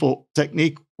a simple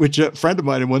technique, which a friend of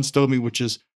mine once told me, which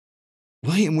is,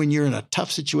 William, when you're in a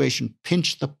tough situation,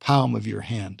 pinch the palm of your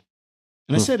hand.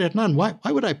 And I said, Adnan,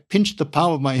 why would I pinch the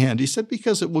palm of my hand? He said,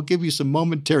 because it will give you some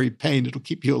momentary pain. It'll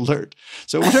keep you alert.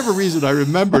 So whatever reason I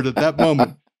remembered at that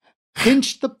moment,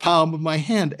 pinch the palm of my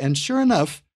hand. And sure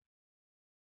enough,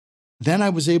 then I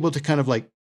was able to kind of like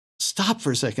stop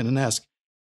for a second and ask.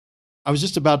 I was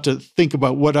just about to think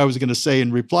about what I was going to say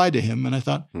in reply to him. And I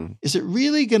thought, is it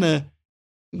really going to,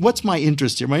 what's my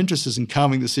interest here? My interest is in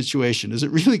calming the situation. Is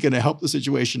it really going to help the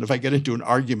situation if I get into an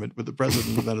argument with the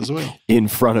president of Venezuela? In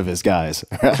front of his guys.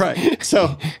 Right.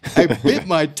 So I bit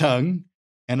my tongue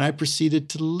and I proceeded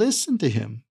to listen to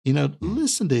him,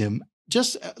 listen to him,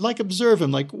 just like observe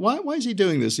him, like, why is he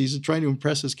doing this? He's trying to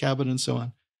impress his cabinet and so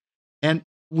on. And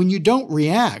when you don't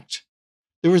react,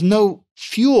 there was no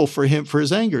fuel for him, for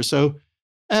his anger. So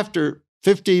after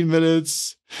 15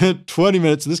 minutes, 20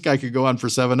 minutes, this guy could go on for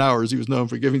 7 hours. He was known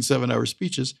for giving 7-hour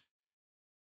speeches.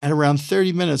 At around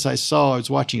 30 minutes, I was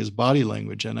watching his body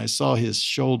language and I saw his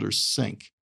shoulders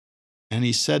sink. And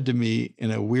he said to me in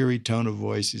a weary tone of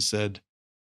voice, he said,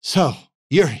 so,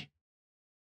 Yuri,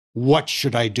 what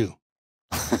should I do?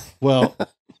 Well,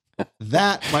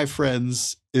 that, my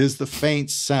friends, is the faint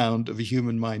sound of a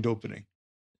human mind opening.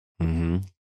 Mm-hmm.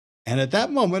 And at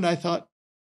that moment, I thought,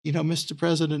 Mr.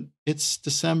 President, it's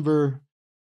December.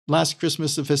 Last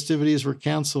Christmas, the festivities were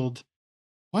canceled.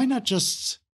 Why not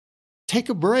just take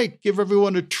a break, give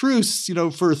everyone a truce,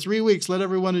 for 3 weeks, let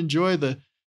everyone enjoy the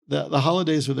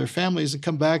holidays with their families and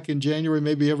come back in January.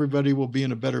 Maybe everybody will be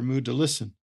in a better mood to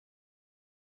listen.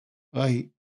 Well, he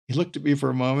looked at me for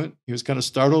a moment. He was kind of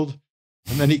startled.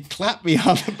 And then he clapped me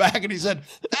on the back and he said,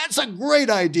 that's a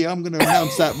great idea. I'm going to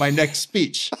announce that in my next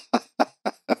speech.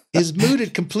 His mood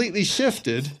had completely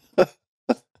shifted.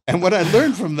 And what I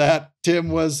learned from that, Tim,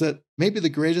 was that maybe the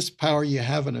greatest power you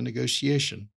have in a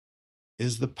negotiation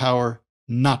is the power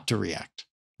not to react.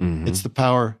 Mm-hmm. It's the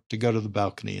power to go to the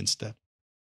balcony instead.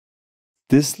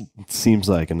 This seems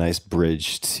like a nice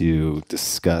bridge to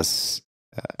discuss,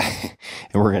 and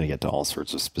we're going to get to all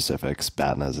sorts of specifics,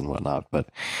 BATNAs and whatnot, but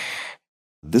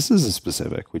this is a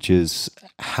specific, which is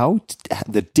how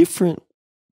the different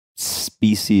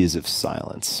species of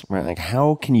silence, right? Like,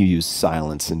 how can you use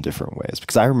silence in different ways?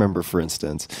 Because I remember, for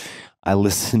instance, I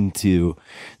listened to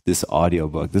this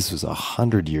audiobook. This was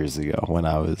 100 years ago when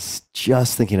I was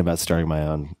just thinking about starting my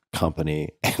own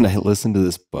company. And I listened to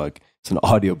this book. It's an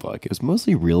audiobook. It was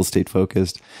mostly real estate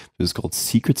focused. It was called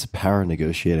Secrets of Power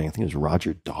Negotiating. I think it was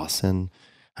Roger Dawson.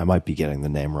 I might be getting the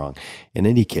name wrong. In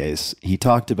any case, he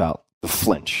talked about the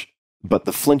flinch, but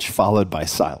the flinch followed by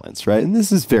silence, right? And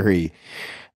this is very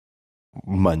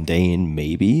mundane,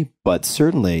 maybe, but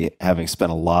certainly having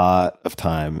spent a lot of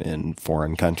time in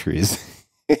foreign countries,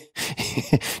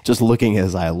 just looking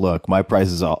as I look, my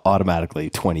prices are automatically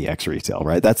 20x retail,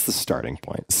 right? That's the starting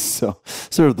point. So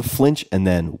sort of the flinch and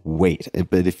then wait.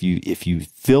 But if you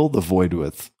fill the void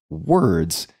with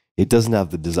words, it doesn't have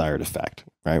the desired effect,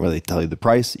 right? Where they tell you the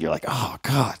price, you're like, oh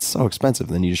God, it's so expensive.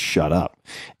 And then you just shut up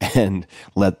and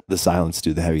let the silence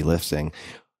do the heavy lifting.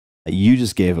 You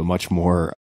just gave a much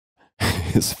more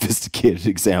sophisticated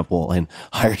example and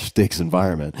higher stakes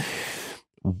environment.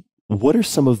 What are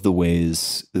some of the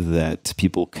ways that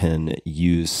people can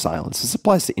use silence? This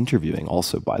applies to interviewing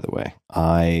also, by the way.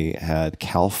 I had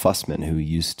Cal Fussman, who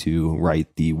used to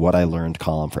write the What I Learned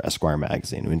column for Esquire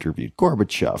magazine, who interviewed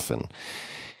Gorbachev and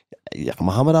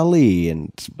Muhammad Ali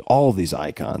and all of these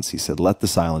icons. He said, let the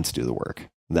silence do the work.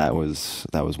 That was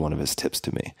one of his tips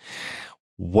to me.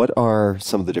 What are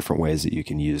some of the different ways that you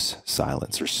can use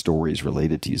silence or stories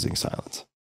related to using silence?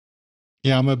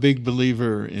 Yeah, I'm a big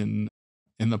believer in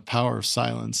the power of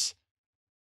silence.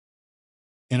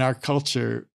 In our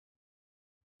culture,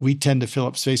 we tend to fill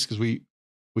up space because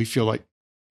we feel like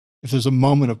if there's a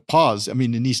moment of pause, I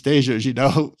mean, in East Asia, as you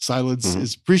know, silence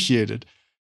is appreciated.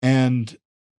 And,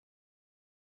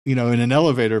 in an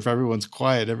elevator, if everyone's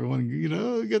quiet, everyone,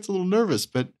 gets a little nervous.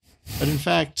 But in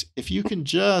fact, if you can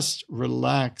just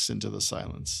relax into the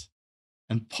silence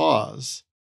and pause,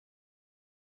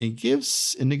 it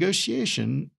gives, in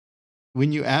negotiation,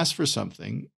 when you ask for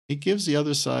something, it gives the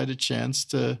other side a chance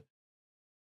to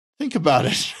think about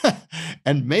it.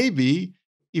 And maybe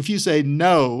if you say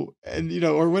no, and,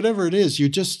 or whatever it is, you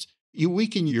just you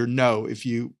weaken your no if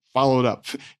you follow it up.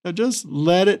 Now just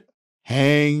let it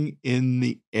hang in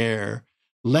the air.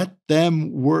 Let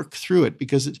them work through it,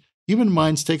 because human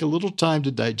minds take a little time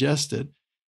to digest it,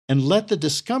 and let the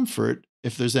discomfort,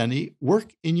 if there's any,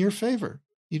 work in your favor.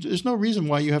 There's no reason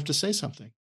why you have to say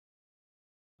something.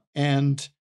 And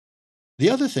the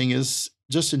other thing is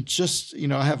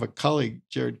I have a colleague,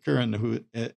 Jared Curran, who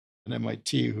at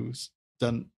MIT, who's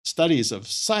done studies of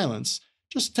silence,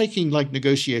 just taking like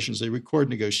negotiations. They record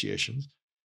negotiations,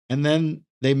 and then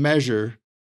they measure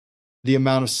the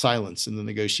amount of silence in the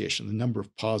negotiation, the number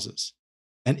of pauses.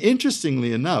 And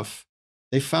interestingly enough,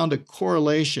 they found a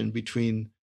correlation between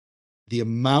the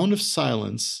amount of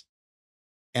silence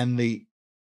and the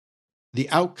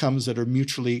outcomes that are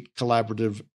mutually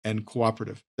collaborative and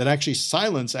cooperative. That actually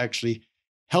silence actually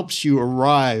helps you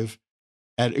arrive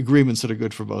at agreements that are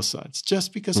good for both sides,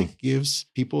 just because it gives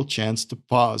people a chance to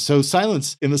pause. So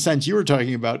silence, in the sense you were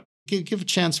talking about, give a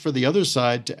chance for the other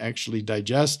side to actually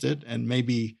digest it, and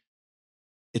maybe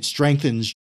it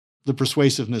strengthens the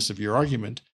persuasiveness of your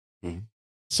argument. Mm-hmm.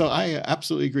 So I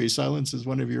absolutely agree. Silence is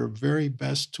one of your very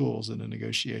best tools in a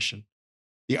negotiation.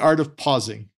 The art of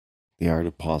pausing. The art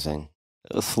of pausing.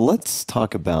 So let's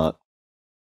talk about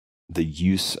the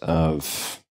use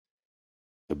of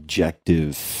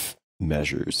objective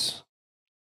measures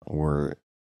or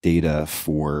data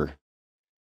for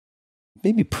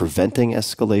maybe preventing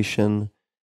escalation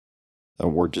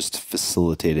or just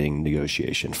facilitating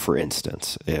negotiation. For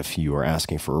instance, if you are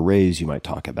asking for a raise, you might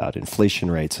talk about inflation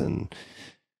rates and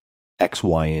X,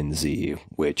 Y, and Z,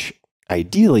 which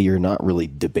ideally are not really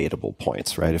debatable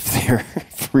points, right? If they're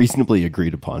reasonably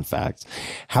agreed upon facts.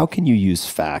 How can you use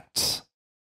facts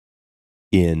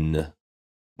in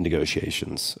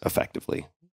negotiations effectively?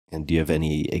 And do you have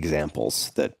any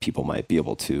examples that people might be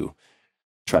able to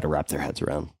try to wrap their heads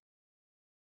around?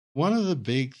 One of the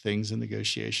big things in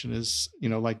negotiation is,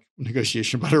 like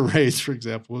negotiation about a raise, for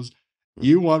example, is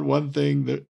you want one thing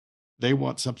that they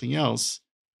want something else.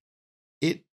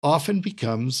 It often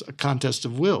becomes a contest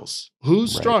of wills.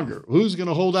 Who's stronger? Who's going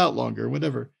to hold out longer?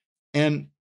 Whatever. And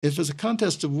if it's a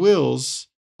contest of wills,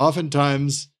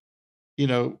 oftentimes,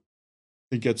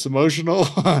 it gets emotional.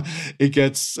 It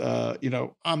gets,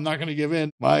 I'm not going to give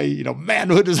in. My,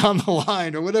 manhood is on the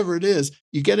line, or whatever it is.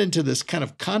 You get into this kind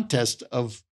of contest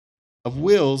of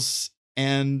wills,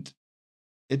 and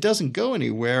it doesn't go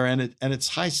anywhere, and it's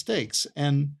high stakes.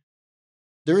 And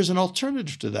there is an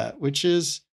alternative to that, which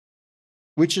is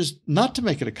not to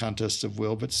make it a contest of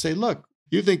will, but to say, look,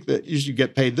 you think that you should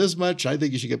get paid this much. I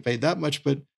think you should get paid that much,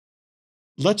 but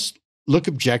let's look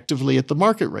objectively at the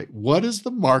market rate. What is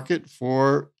the market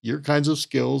for your kinds of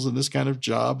skills and this kind of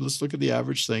job? Let's look at the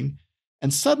average thing.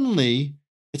 And suddenly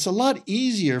it's a lot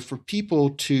easier for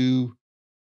people to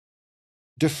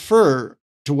defer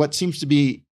to what seems to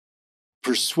be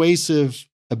persuasive,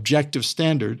 objective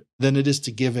standard than it is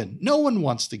to give in. No one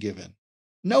wants to give in.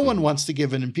 No one wants to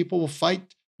give in, and people will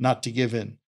fight not to give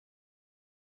in.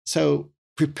 So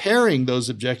preparing those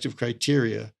objective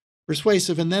criteria,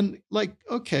 persuasive, and then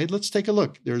okay, let's take a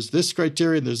look. There's this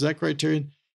criterion, there's that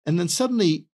criterion. And then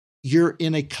suddenly you're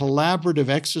in a collaborative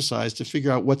exercise to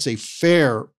figure out what's a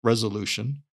fair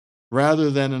resolution, rather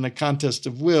than in a contest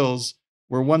of wills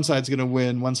where one side's going to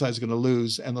win, one side's going to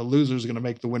lose, and the loser's going to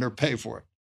make the winner pay for it.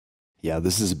 Yeah,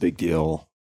 this is a big deal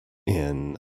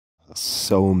in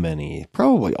so many,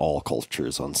 probably all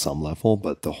cultures on some level,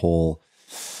 but the whole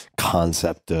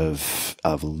concept of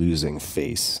losing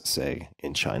face, say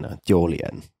in China, 丢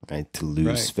脸, right? To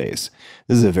lose face.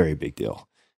 This is a very big deal.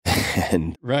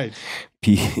 And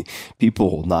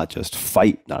people will not just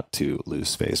fight not to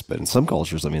lose face, but in some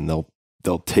cultures,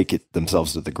 they'll take it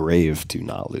themselves to the grave to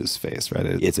not lose face, right?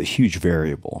 It's a huge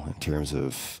variable in terms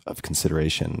of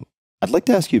consideration. I'd like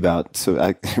to ask you about,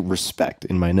 respect.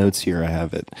 In my notes here, I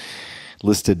have it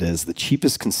listed as the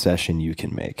cheapest concession you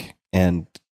can make. And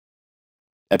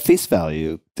at face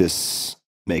value, this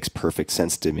makes perfect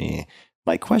sense to me.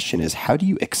 My question is, how do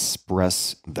you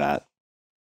express that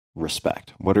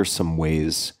respect? What are some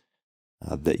ways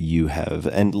that you have,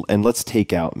 and let's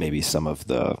take out maybe some of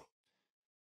the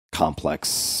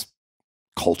complex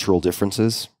cultural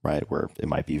differences, right? Where it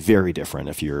might be very different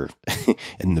if you're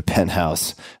in the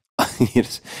penthouse,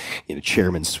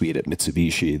 chairman's suite at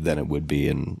Mitsubishi than it would be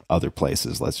in other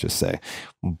places, let's just say.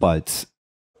 But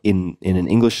in an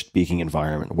English-speaking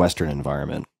environment, Western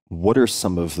environment, what are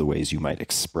some of the ways you might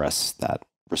express that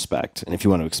respect? And if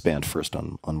you want to expand first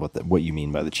on what you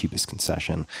mean by the cheapest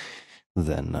concession,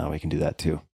 then we can do that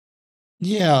too.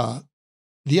 Yeah.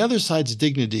 The other side's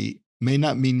dignity may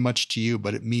not mean much to you,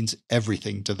 but it means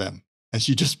everything to them. as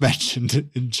you just mentioned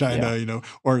in China, Yeah.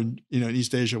 or in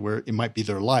East Asia, where it might be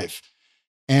their life.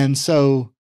 And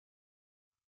so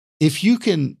if you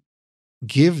can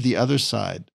give the other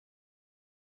side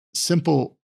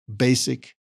simple,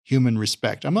 basic human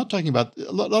respect. I'm not talking about,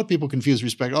 a lot of people confuse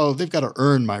respect. Oh, they've got to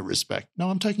earn my respect. No,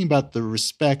 I'm talking about the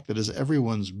respect that is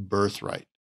everyone's birthright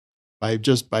by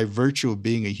virtue of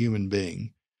being a human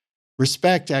being.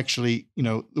 Respect, actually,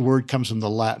 the word comes from the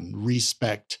Latin,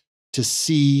 respect, to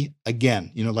see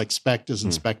again, like spect as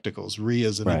in spectacles, re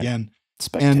as in Right. again.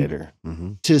 Spectator.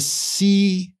 And to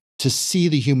see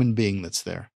the human being that's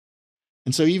there.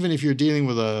 And so even if you're dealing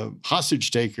with a hostage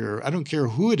taker, I don't care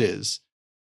who it is,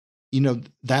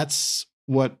 that's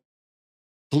what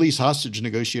police hostage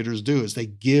negotiators do, is they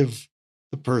give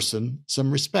the person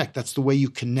some respect. That's the way you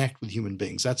connect with human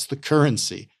beings. That's the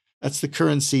currency. That's the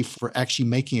currency for actually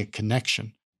making a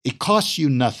connection. It costs you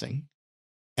nothing,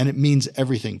 and it means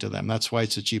everything to them. That's why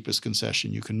it's the cheapest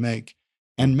concession you can make.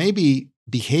 And maybe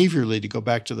behaviorally, to go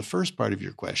back to the first part of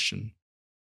your question,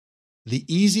 the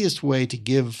easiest way to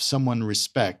give someone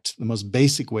respect, the most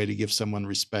basic way to give someone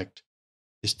respect,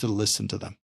 is to listen to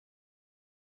them.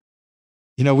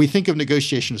 We think of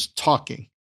negotiation as talking,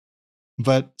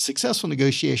 but successful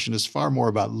negotiation is far more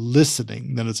about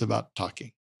listening than it's about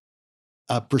talking.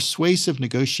 A persuasive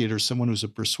negotiator is someone who's a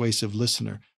persuasive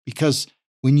listener, because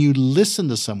when you listen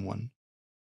to someone,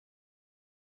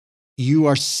 you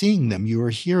are seeing them, you are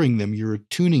hearing them, you're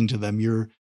attuning to them,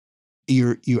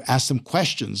 you ask them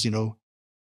questions,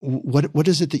 what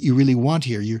is it that you really want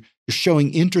here? You're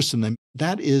showing interest in them.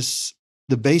 That is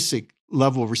the basic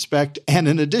level of respect. And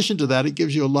in addition to that, it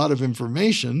gives you a lot of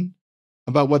information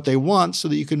about what they want so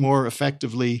that you can more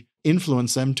effectively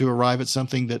influence them to arrive at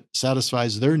something that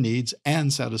satisfies their needs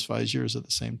and satisfies yours at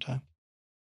the same time.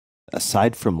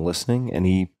 Aside from listening,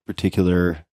 any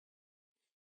particular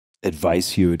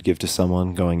advice you would give to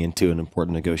someone going into an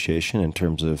important negotiation in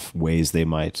terms of ways they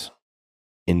might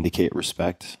indicate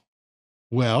respect?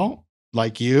 Well,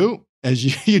 like you,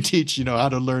 as you teach, how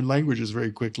to learn languages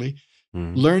very quickly,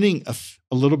 learning a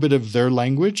little bit of their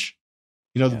language,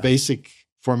 the basic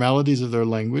formalities of their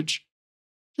language,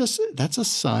 that's a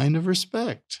sign of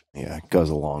respect. Yeah, it goes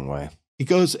a long way. It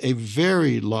goes a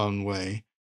very long way.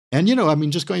 And,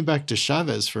 just going back to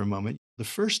Chavez for a moment, the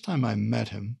first time I met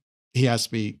him, he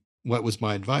asked me what was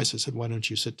my advice. I said, why don't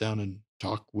you sit down and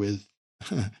talk with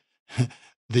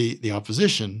the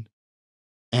opposition?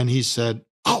 And he said,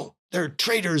 oh, they're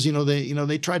traitors.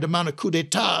 They tried to mount a coup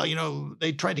d'etat.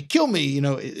 They tried to kill me.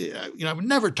 I would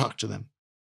never talk to them.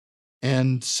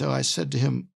 And so I said to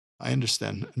him, I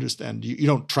understand. You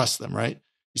don't trust them, right?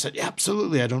 He said, yeah,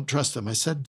 absolutely. I don't trust them. I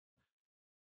said,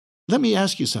 let me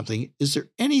ask you something. Is there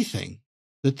anything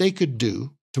that they could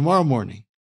do tomorrow morning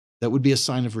that would be a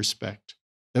sign of respect?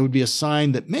 That would be a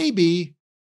sign that maybe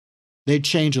they'd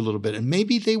change a little bit and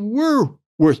maybe they were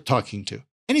worth talking to.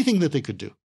 Anything that they could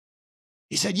do.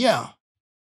 He said, yeah.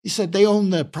 He said, they own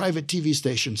the private TV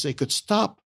stations. They could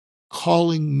stop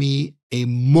calling me a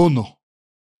mono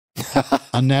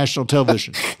on national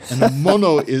television. And a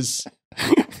mono is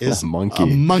a monkey. A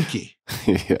monkey.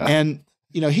 Yeah. And,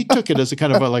 he took it as a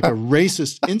kind of like a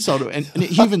racist insult. And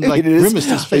he even grimaced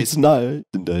his face. It's not,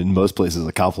 in most places,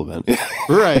 a compliment.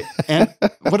 Right. And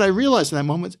what I realized in that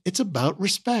moment, it's about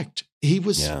respect. He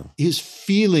was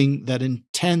feeling that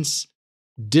intense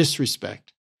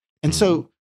disrespect. And so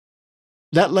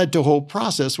that led to a whole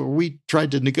process where we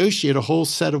tried to negotiate a whole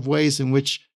set of ways in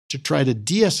which to try to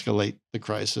de-escalate the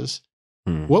crisis.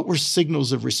 What were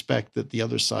signals of respect that the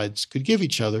other sides could give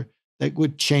each other that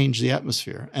would change the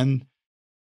atmosphere? And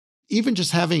even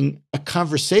just having a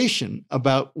conversation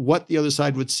about what the other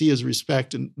side would see as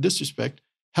respect and disrespect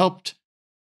helped,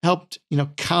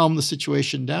 calm the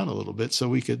situation down a little bit so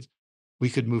we could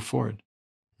move forward.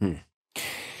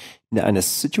 Now, in a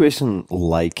situation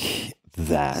like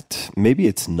that, maybe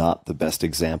it's not the best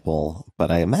example,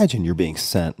 but I imagine you're being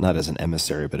sent not as an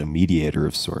emissary, but a mediator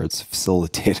of sorts,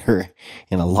 facilitator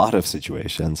in a lot of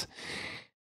situations.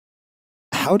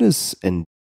 How does, and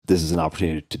this is an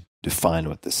opportunity to define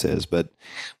what this is, but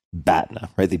BATNA,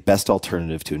 right? The best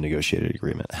alternative to a negotiated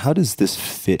agreement. How does this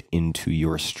fit into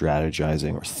your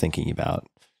strategizing or thinking about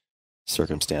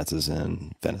circumstances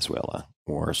in Venezuela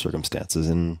or circumstances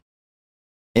in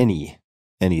any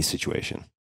situation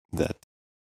that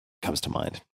comes to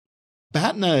mind?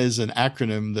 BATNA is an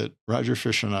acronym that Roger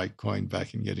Fisher and I coined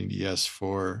back in Getting to Yes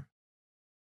for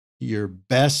your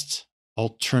best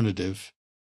alternative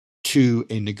to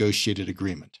a negotiated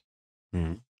agreement.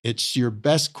 It's your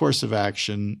best course of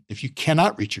action if you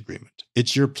cannot reach agreement.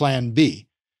 It's your plan B.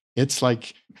 It's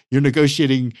like you're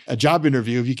negotiating a job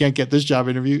interview. If you can't get this job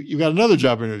interview, you've got another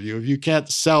job interview. If you can't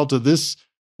sell to this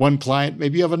one client,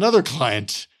 maybe you have another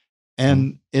client.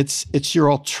 And it's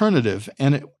your alternative.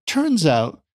 And it turns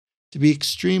out to be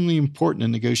extremely important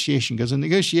in negotiation, because in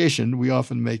negotiation, we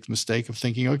often make the mistake of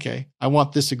thinking, okay, I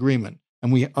want this agreement.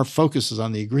 And our focus is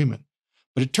on the agreement.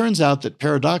 But it turns out that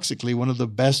paradoxically, one of the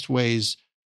best ways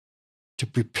to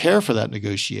prepare for that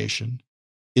negotiation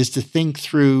is to think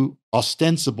through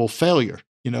ostensible failure.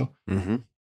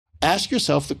 Ask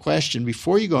yourself the question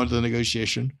before you go into the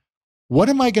negotiation, what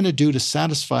am I going to do to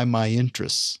satisfy my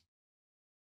interests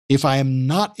if I am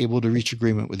not able to reach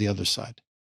agreement with the other side?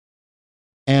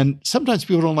 And sometimes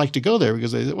people don't like to go there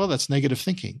because they say, well, that's negative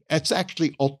thinking. It's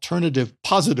actually alternative,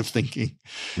 positive thinking.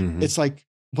 It's like,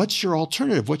 what's your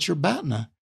alternative? What's your BATNA?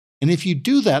 And if you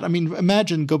do that, I mean,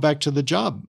 imagine, go back to the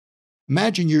job.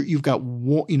 Imagine you've got,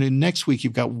 next week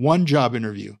you've got one job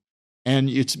interview and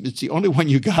it's the only one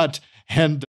you got,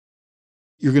 and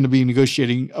you're going to be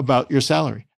negotiating about your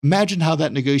salary. Imagine how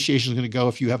that negotiation is going to go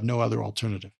if you have no other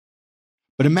alternative.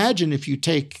 But imagine if you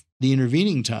take the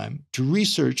intervening time to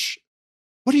research,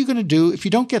 what are you going to do if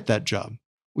you don't get that job?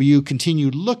 Will you continue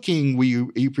looking? Are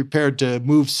you prepared to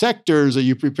move sectors? Are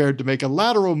you prepared to make a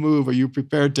lateral move? Are you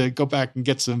prepared to go back and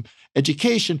get some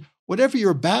education? Whatever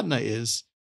your BATNA is,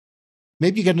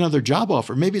 maybe you get another job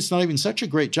offer. Maybe it's not even such a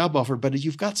great job offer, but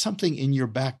you've got something in your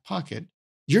back pocket.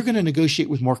 You're going to negotiate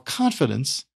with more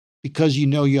confidence because you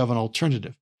know you have an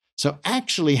alternative. So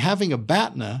actually having a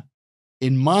BATNA,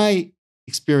 in my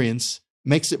experience,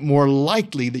 makes it more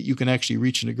likely that you can actually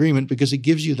reach an agreement because it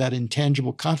gives you that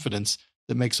intangible confidence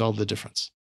that makes all the difference.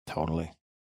 Totally.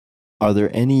 Are there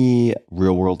any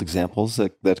real world examples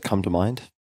that come to mind,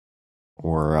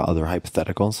 or other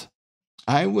hypotheticals?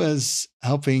 I was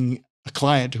helping a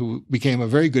client who became a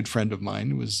very good friend of mine,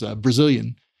 who was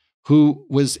Brazilian, who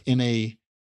was in a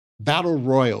battle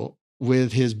royal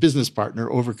with his business partner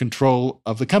over control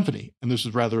of the company. And this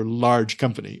was a rather large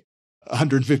company,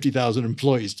 150,000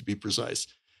 employees to be precise.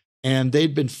 And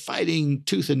they'd been fighting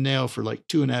tooth and nail for like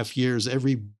 2.5 years.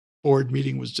 Every board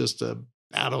meeting was just a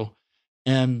battle.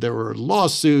 And there were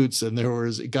lawsuits, and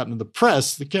it got into the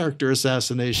press, the character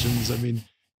assassinations. I mean,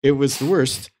 it was the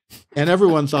worst. And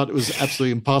everyone thought it was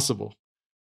absolutely impossible.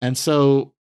 And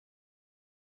so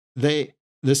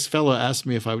this fellow asked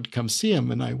me if I would come see him,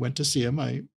 and I went to see him.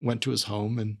 I went to his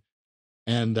home,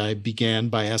 and I began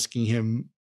by asking him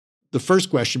the first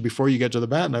question before you get to the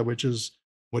BATNA, which is,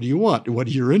 what do you want? What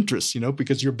are your interests?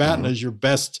 Because your BATNA is your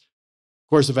best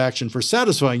course of action for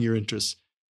satisfying your interests.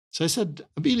 So I said,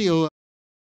 Abilio,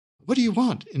 what do you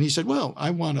want? And he said, well, I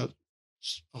want a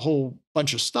whole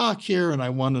bunch of stock here, and I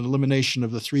want an elimination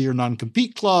of the 3-year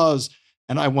non-compete clause,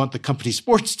 and I want the company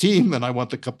sports team, and I want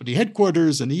the company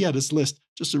headquarters. And he had his list,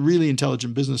 just a really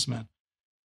intelligent businessman.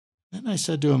 Then I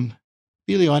said to him,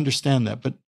 Abilio, I understand that,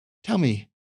 but tell me,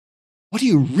 what do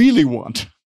you really want?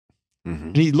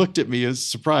 And he looked at me as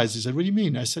surprised. He said, what do you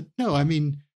mean? I said, no, I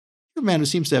mean, you're a man who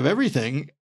seems to have everything.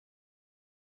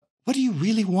 What do you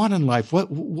really want in life?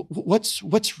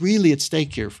 What's really at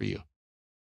stake here for you?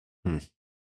 And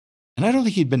I don't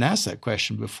think he'd been asked that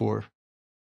question before.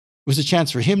 It was a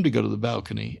chance for him to go to the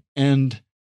balcony. And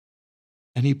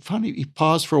he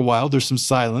paused for a while. There's some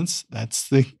silence. That's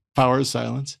the power of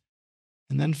silence.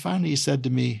 And then finally he said to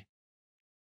me,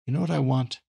 you know what I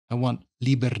want? I want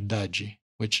liberdade,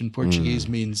 which in Portuguese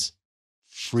means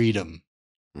freedom.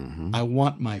 I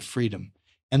want my freedom.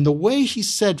 And the way he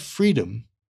said freedom,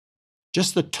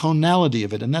 just the tonality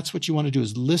of it, and that's what you want to do,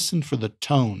 is listen for the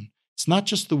tone. It's not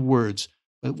just the words,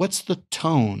 but what's the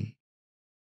tone?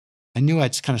 I knew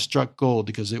I'd kind of struck gold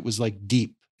because it was like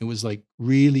deep. It was like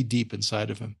really deep inside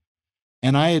of him.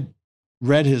 And I had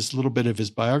read his little bit of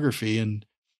his biography, and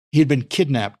he had been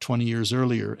kidnapped 20 years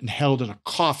earlier and held in a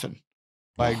coffin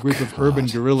by a group of urban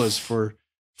guerrillas for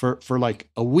like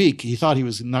a week. He thought he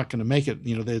was not going to make it.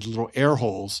 They had little air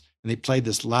holes, and they played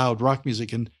this loud rock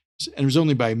music, and it was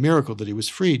only by a miracle that he was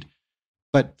freed.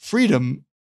 But freedom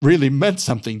really meant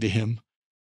something to him,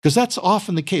 because that's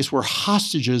often the case. We're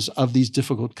hostages of these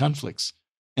difficult conflicts.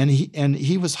 And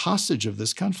he was hostage of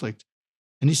this conflict.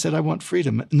 And he said, I want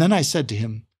freedom. And then I said to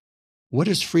him, what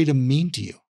does freedom mean to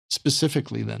you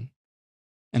specifically then?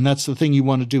 And that's the thing you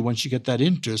want to do. Once you get that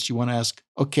interest, you want to ask,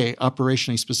 okay,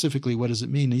 operationally, specifically, what does it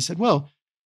mean? And he said, well,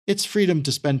 it's freedom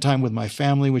to spend time with my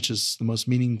family, which is the most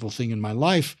meaningful thing in my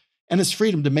life. And it's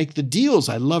freedom to make the deals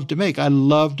I love to make. I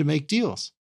love to make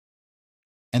deals.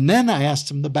 And then I asked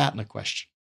him the BATNA question.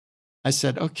 I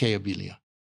said, okay, Abilio,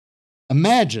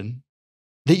 imagine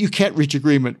that you can't reach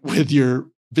agreement with your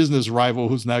business rival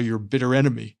who's now your bitter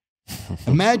enemy.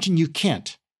 Imagine you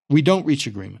can't. we don't reach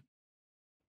agreement.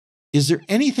 Is there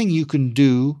anything you can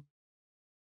do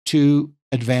to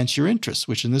advance your interests,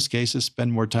 which in this case is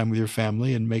spend more time with your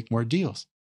family and make more deals?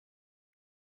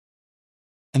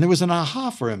 And there was an aha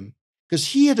for him, because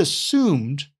he had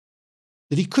assumed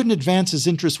that he couldn't advance his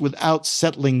interests without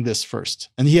settling this first.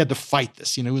 And he had to fight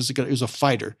this. He was a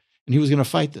fighter, and he was going to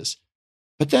fight this.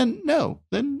 But then, no,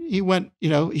 then he went,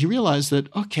 he realized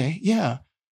that, okay, yeah,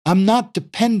 I'm not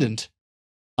dependent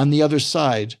on the other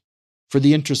side for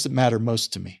the interests that matter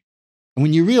most to me. And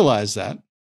when you realize that,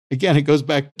 again, it goes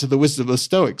back to the wisdom of the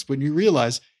Stoics. When you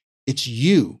realize it's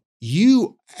you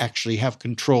actually have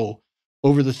control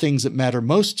over the things that matter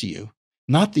most to you,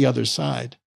 not the other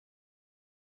side.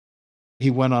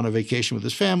 He went on a vacation with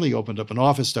his family, opened up an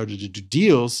office, started to do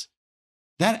deals.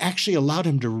 That actually allowed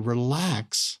him to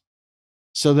relax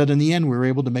so that in the end, we were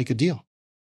able to make a deal.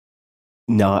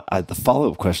 Now, the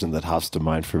follow-up question that hops to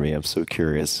mind for me, I'm so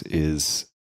curious, is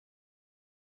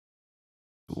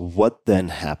what then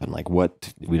happened? Like we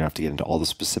don't have to get into all the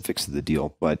specifics of the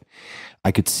deal, but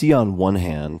I could see on one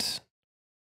hand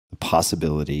the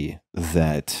possibility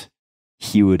that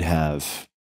he would have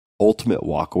ultimate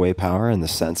walkaway power, in the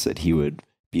sense that he would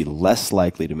be less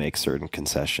likely to make certain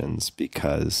concessions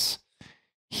because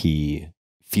he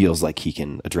feels like he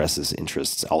can address his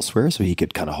interests elsewhere. So he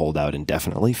could kind of hold out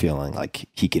indefinitely, feeling like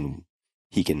he can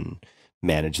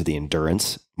manage the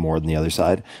endurance more than the other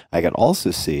side. I could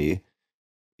also see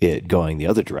it going the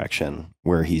other direction,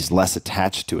 where he's less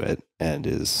attached to it and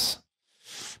is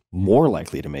more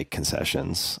likely to make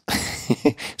concessions.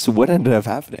 So what ended up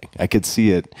happening? I could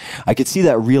see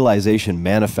that realization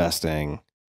manifesting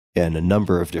in a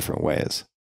number of different ways.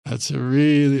 That's a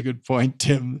really good point,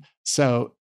 Tim.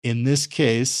 So in this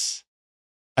case,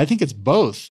 I think it's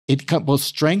both. It both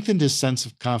strengthened his sense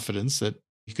of confidence that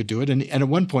he could do it. And at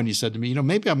one point he said to me,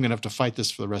 maybe I'm going to have to fight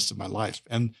this for the rest of my life.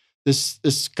 And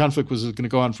this conflict was going to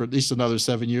go on for at least another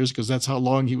 7 years, because that's how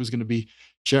long he was going to be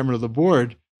chairman of the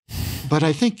board. But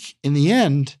I think in the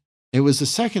end, it was the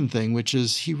second thing, which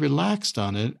is he relaxed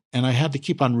on it. And I had to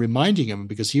keep on reminding him,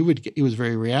 because he was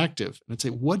very reactive. And I'd say,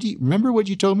 remember what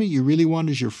you told me you really want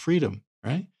is your freedom,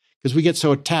 right? Because we get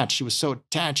so attached. He was so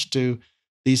attached to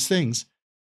these things.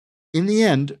 In the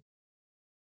end,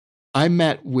 I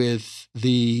met with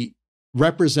the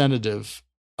representative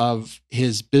of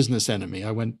his business enemy.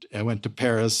 I went to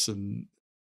Paris, and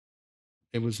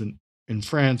it was in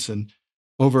France, and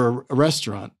over a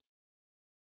restaurant.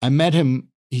 I met him.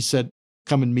 He said,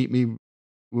 come and meet me.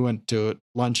 We went to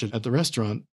lunch at the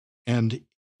restaurant, and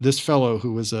this fellow,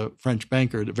 who was a French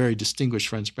banker, a very distinguished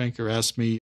French banker, asked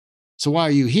me, so why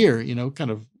are you here?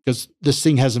 Kind of, because this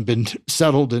thing hasn't been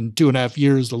settled in 2.5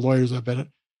 years. The lawyers have been.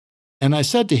 And I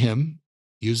said to him,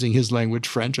 using his language,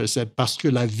 French, I said, parce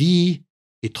que la vie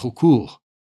est trop court,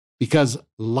 because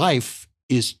life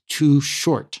is too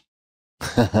short.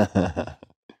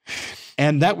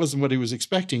 And that wasn't what he was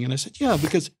expecting. And I said, yeah,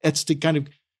 because it's to kind of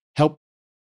help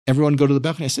everyone go to the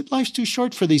balcony. I said, life's too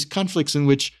short for these conflicts in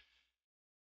which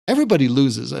everybody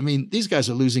loses. I mean, these guys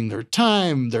are losing their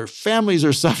time. Their families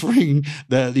are suffering.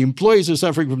 The employees are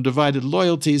suffering from divided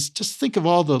loyalties. Just think of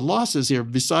all the losses here,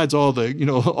 besides all the,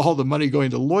 all the money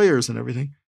going to lawyers and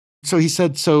everything. So he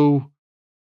said, so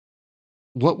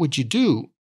what would you do?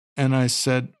 And I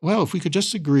said, well, if we could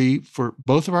just agree for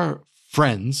both of our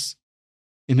friends,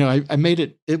 I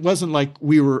made it wasn't like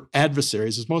we were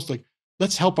adversaries. It's most like,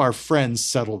 let's help our friends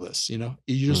settle this. You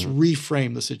just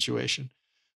reframe the situation.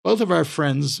 Both of our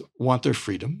friends want their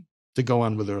freedom to go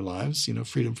on with their lives,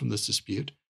 freedom from this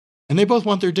dispute. And they both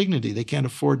want their dignity. They can't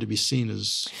afford to be seen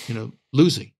as,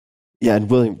 losing. Yeah. And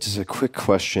William, just a quick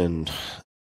question,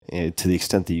 to the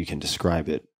extent that you can describe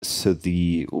it. So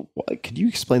could you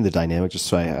explain the dynamic just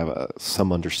so I have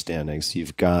some understanding? So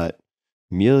you've got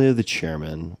Emilio, the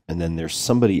chairman, and then there's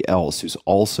somebody else who's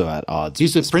also at odds.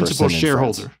 He's the principal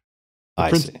shareholder.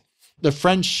 I see. The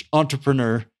French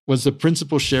entrepreneur was the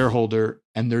principal shareholder,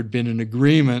 and there'd been an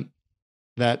agreement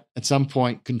that at some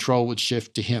point control would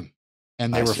shift to him.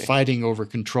 And they were fighting over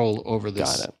control over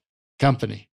this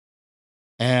company.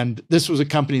 And this was a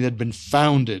company that had been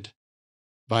founded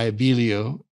by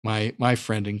Emilio, my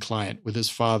friend and client, with his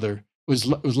father. It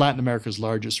was Latin America's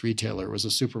largest retailer. It was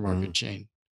a supermarket chain.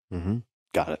 Mm-hmm.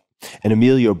 Got it. And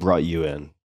Emilio brought you in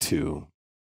to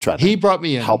try to brought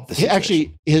me in. Help the situation.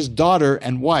 Actually, his daughter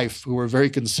and wife, who were very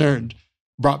concerned,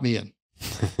 brought me in.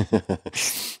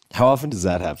 How often does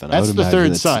that happen? That's the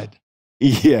third side.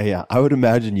 Yeah. I would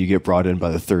imagine you get brought in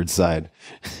by the third side.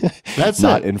 That's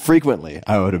not infrequently,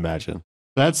 I would imagine.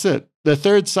 That's it. The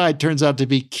third side turns out to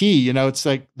be key. It's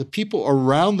like the people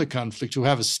around the conflict who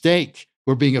have a stake,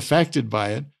 who are being affected by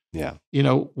it, Yeah.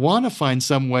 Want to find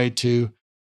some way to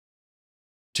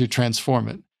transform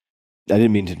it. I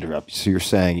didn't mean to interrupt you.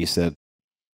 So you said,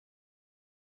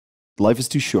 life is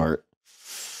too short.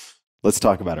 Let's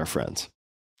talk about our friends.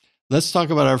 Let's talk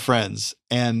about our friends.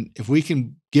 And if we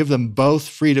can give them both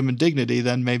freedom and dignity,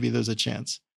 then maybe there's a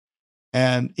chance.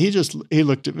 And he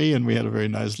looked at me and we had a very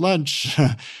nice lunch,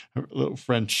 a little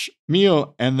French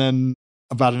meal. And then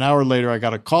about an hour later, I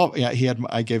got a call. Yeah,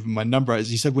 I gave him my number.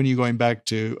 He said, when are you going back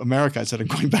to America? I said, I'm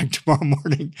going back tomorrow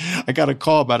morning. I got a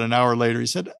call about an hour later. He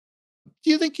said, do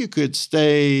you think you could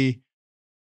stay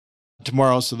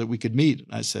tomorrow so that we could meet?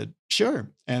 And I said,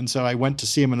 sure. And so I went to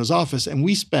see him in his office, and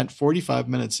we spent 45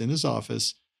 minutes in his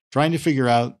office trying to figure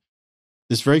out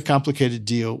this very complicated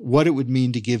deal, what it would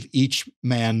mean to give each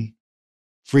man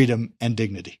freedom and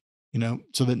dignity,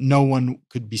 so that no one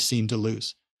could be seen to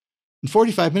lose. In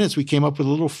 45 minutes, we came up with a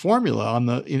little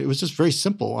formula it was just very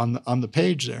simple on the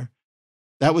page there.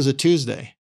 That was a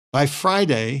Tuesday. By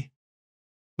Friday,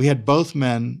 we had both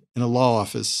men in a law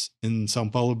office in Sao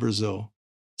Paulo, Brazil,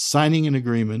 signing an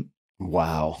agreement.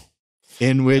 Wow.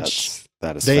 In which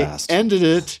that is they fast. ended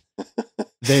it.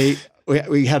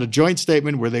 We had a joint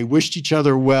statement where they wished each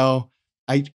other well.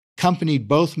 I accompanied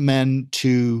both men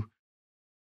to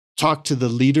talk to the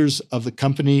leaders of the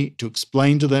company to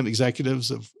explain to them,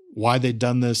 executives, of why they'd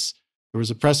done this. There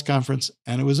was a press conference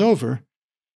and it was over.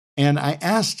 And I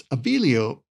asked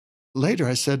Abilio later,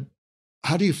 I said,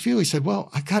 how do you feel? He said, well,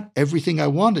 I got everything I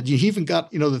wanted. He even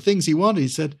got, the things he wanted. He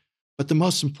said, but the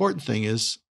most important thing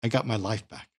is I got my life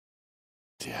back.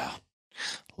 Yeah.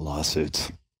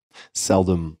 Lawsuits.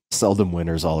 Seldom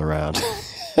winners all around.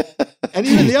 And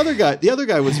even the other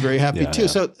guy was very happy too. Yeah.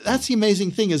 So that's the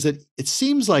amazing thing, is that it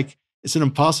seems like it's an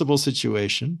impossible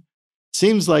situation.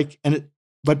 Seems like,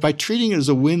 but by treating it as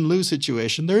a win-lose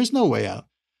situation, there is no way out.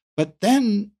 But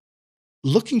then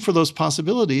looking for those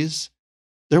possibilities,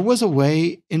 there was a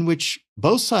way in which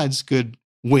both sides could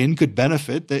win, could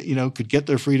benefit, that, could get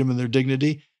their freedom and their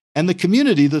dignity. And the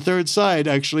community, the third side,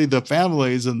 actually the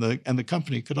families and the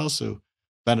company could also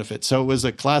benefit. So it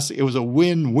was a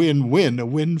win-win-win, a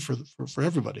win for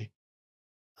everybody.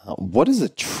 What is a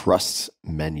trust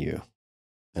menu?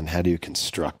 And how do you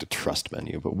construct a trust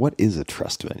menu? But what is a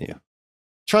trust menu?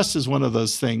 Trust is one of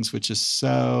those things which is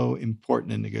so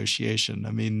important in negotiation.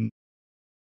 I mean,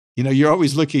 you're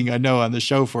always looking, I know, on the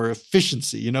show for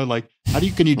efficiency, like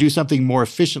can you do something more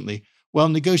efficiently? Well,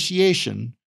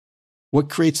 negotiation, what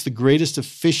creates the greatest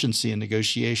efficiency in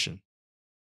negotiation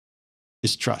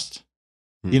is trust.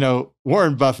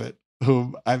 Warren Buffett,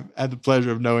 whom I've had the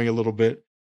pleasure of knowing a little bit,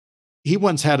 he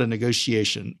once had a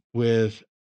negotiation with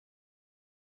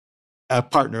a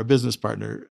business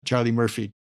partner, Charlie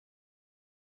Murphy,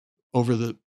 over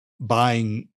the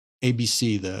buying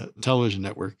ABC, the television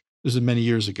network. This is many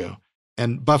years ago.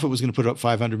 And Buffett was going to put up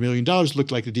 $500 million.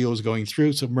 Looked like the deal was going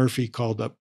through. So Murphy called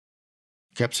up,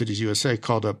 Cap Cities USA,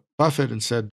 called up Buffett and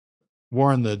said,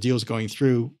 Warren, the deal's going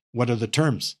through. What are the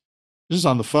terms? This is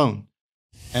on the phone.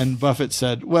 And Buffett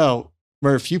said, well,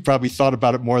 Murph, you probably thought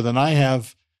about it more than I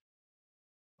have.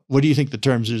 What do you think the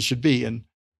terms should be? And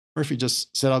Murphy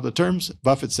just set out the terms.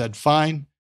 Buffett said, fine.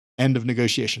 End of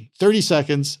negotiation. 30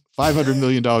 seconds, $500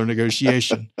 million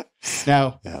negotiation.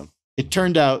 Now, It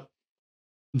turned out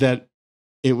that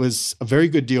it was a very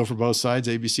good deal for both sides.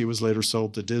 ABC was later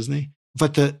sold to Disney.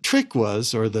 But the trick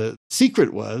was, or the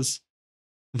secret was,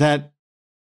 that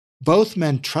both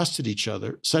men trusted each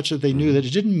other such that they knew that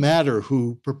it didn't matter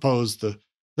who proposed the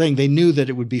thing. They knew that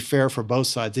it would be fair for both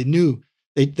sides. They knew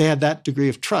they had that degree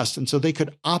of trust. And so they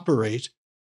could operate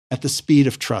at the speed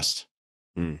of trust.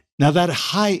 Now, that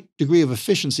high degree of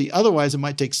efficiency, otherwise it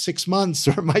might take 6 months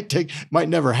or it might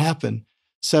never happen.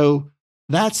 So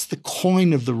that's the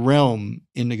coin of the realm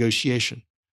in negotiation.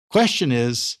 Question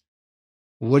is,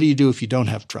 what do you do if you don't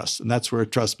have trust? And that's where a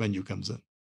trust menu comes in.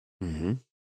 Mm-hmm.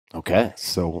 Okay.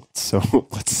 So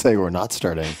let's say we're not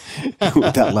starting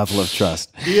with that level of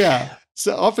trust. Yeah.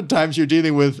 So oftentimes you're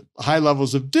dealing with high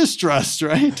levels of distrust,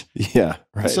 right? Yeah.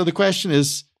 Right. So the question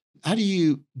is, how do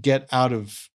you get out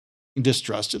of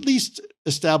distrust? At least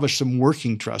establish some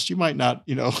working trust. You might not,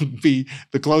 be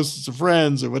the closest of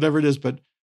friends or whatever it is, but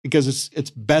because it's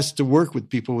best to work with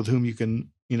people with whom you can,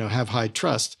 have high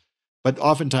trust. But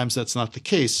oftentimes that's not the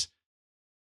case.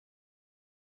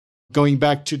 Going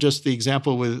back to just the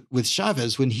example with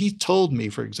Chavez, when he told me,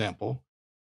 for example,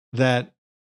 that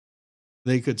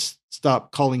they could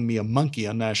stop calling me a monkey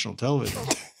on national television,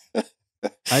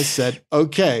 I said,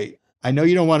 okay, I know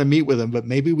you don't want to meet with him, but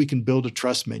maybe we can build a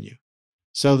trust menu.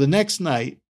 So the next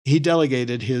night, he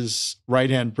delegated his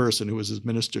right-hand person, who was his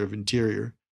Minister of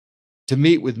Interior, to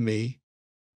meet with me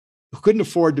who couldn't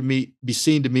afford to be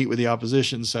seen to meet with the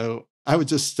opposition. So I was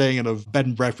just staying in a bed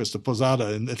and breakfast, a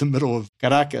posada in the middle of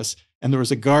Caracas, and there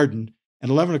was a garden. And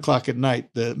 11 o'clock at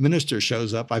night, the minister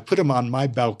shows up. I put him on my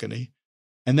balcony.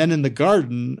 And then in the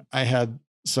garden, I had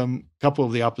some couple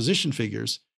of the opposition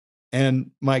figures.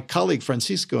 And my colleague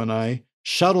Francisco and I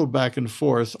shuttled back and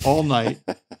forth all night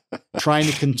trying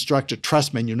to construct a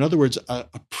trust menu. In other words, a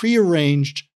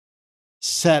prearranged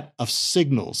set of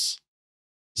signals,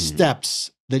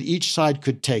 steps that each side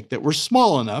could take that were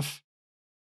small enough.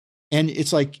 And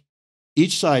it's like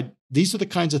each side, these are the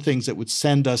kinds of things that would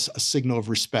send us a signal of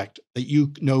respect, that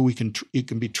you know you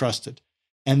can be trusted.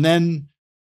 And then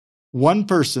one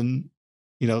person,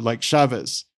 like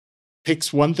Chávez,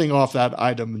 picks one thing off that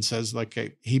item and says, like,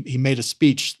 okay, he made a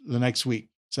speech the next week,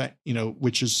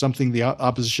 which is something the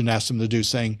opposition asked him to do,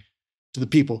 saying to the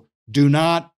people, do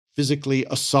not physically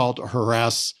assault or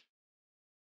harass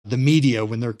the media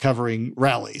when they're covering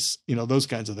rallies, those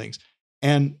kinds of things.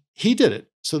 And he did it.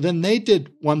 So then they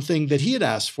did one thing that he had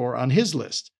asked for on his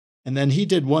list. And then he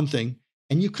did one thing.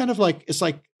 And you kind of it's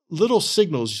like little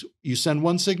signals. You send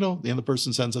one signal, the other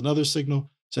person sends another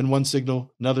signal, send one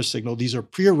signal, another signal. These are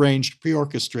prearranged,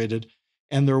 pre-orchestrated,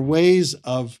 and they're ways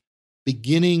of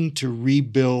beginning to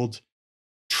rebuild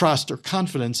trust or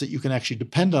confidence that you can actually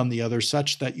depend on the other,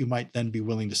 such that you might then be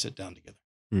willing to sit down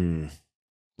together.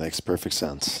 Makes perfect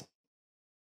sense.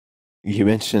 You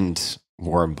mentioned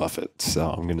Warren Buffett, so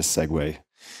I'm going to segue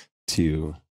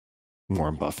to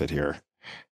Warren Buffett here.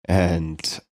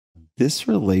 And this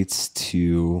relates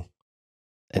to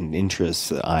an interest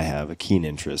that I have, a keen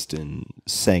interest in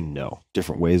saying no,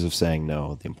 different ways of saying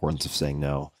no, the importance of saying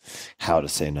no, how to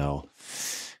say no.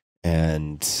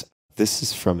 And this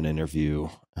is from an interview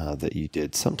that you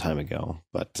did some time ago,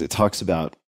 but it talks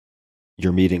about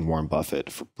you're meeting Warren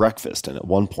Buffett for breakfast. And at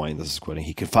one point, this is quoting,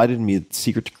 he confided in me that the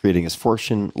secret to creating his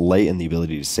fortune lay in the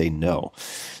ability to say no.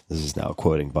 This is now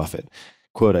quoting Buffett.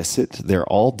 Quote, I sit there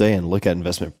all day and look at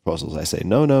investment proposals. I say,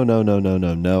 no, no, no, no, no,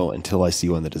 no, no, until I see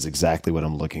one that is exactly what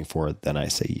I'm looking for. Then I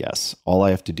say yes. All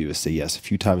I have to do is say yes a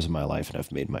few times in my life, and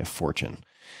I've made my fortune.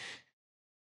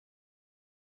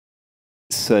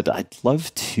 So I'd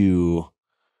love to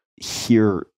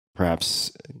hear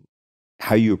perhaps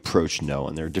how you approach no,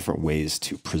 and there are different ways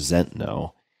to present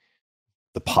no,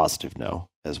 the positive no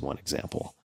as one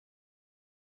example.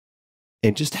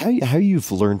 And just how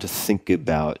you've learned to think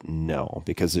about no,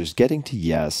 because there's getting to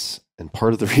yes, and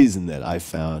part of the reason that I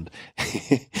found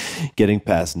getting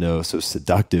past no so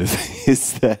seductive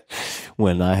is that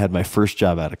when I had my first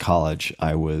job out of college,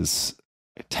 I was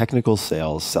technical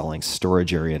sales selling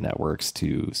storage area networks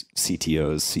to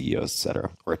CTOs, CEOs, et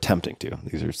cetera, or attempting to.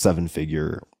 These are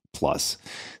 7-figure plus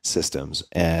systems.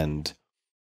 And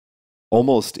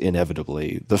almost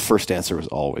inevitably, the first answer was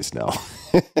always no.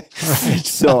 Right.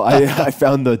 So I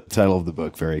found the title of the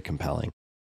book very compelling.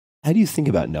 How do you think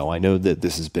about no? I know that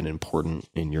this has been important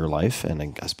in your life, and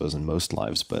I suppose in most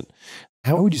lives, but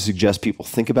how would you suggest people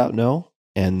think about no?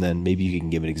 And then maybe you can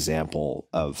give an example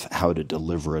of how to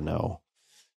deliver a no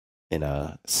in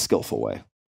a skillful way.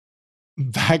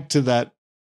 Back to that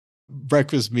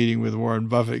breakfast meeting with Warren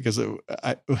Buffett, because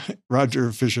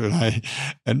Roger Fisher and I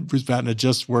and Bruce Patton had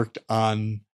just worked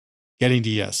on getting to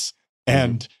yes.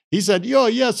 And he said,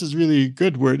 yes is really a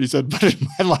good word. He said, but in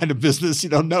my line of business,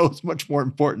 no is much more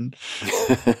important.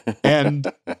 And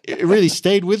it really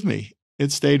stayed with me.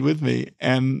 It stayed with me.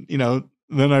 And,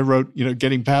 then I wrote,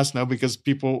 getting past no, because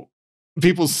people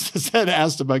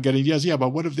asked about getting yes. Yeah, but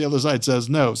what if the other side says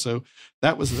no? So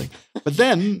that was the thing. But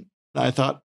then I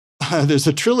thought, there's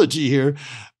a trilogy here.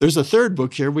 There's a third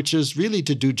book here, which is really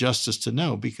to do justice to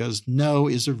no, because no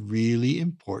is a really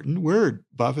important word.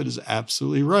 Buffett is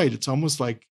absolutely right. It's almost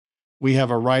like we have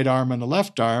a right arm and a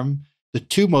left arm. The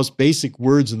two most basic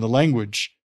words in the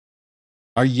language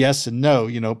are yes and no.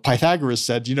 Pythagoras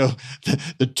said,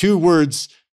 the two words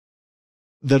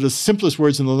that are the simplest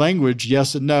words in the language,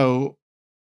 yes and no,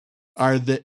 are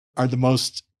the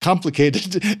most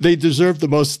complicated. They deserve the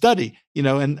most study,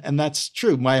 and that's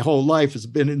true. My whole life has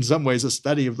been in some ways a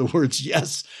study of the words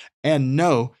yes and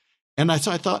no. And I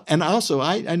thought, and also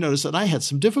I noticed that I had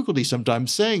some difficulty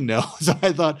sometimes saying no. So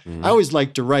I thought, I always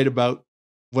like to write about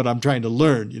what I'm trying to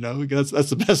learn, because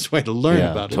that's the best way to learn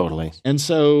about it. Totally. And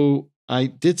so I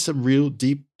did some real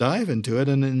deep dive into it.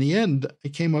 And in the end, I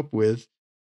came up with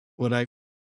what I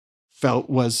felt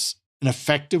was an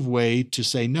effective way to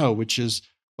say no, which is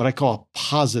what I call a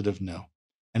positive no.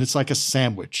 And it's like a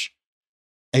sandwich.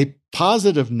 A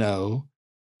positive no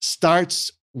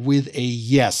starts with a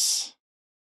yes.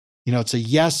 It's a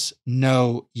yes,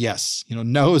 no, yes.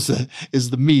 No is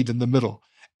the meat in the middle.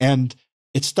 And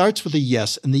it starts with a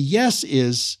yes. And the yes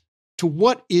is to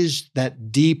what is that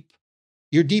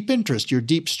your deep interest, your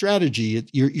deep strategy.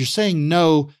 You're saying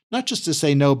no, not just to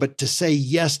say no, but to say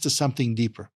yes to something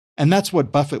deeper. And that's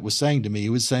what Buffett was saying to me. He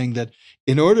was saying that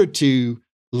in order to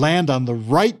land on the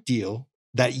right deal,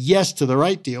 that yes to the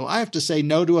right deal, I have to say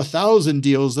no to 1,000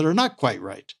 deals that are not quite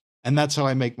right. And that's how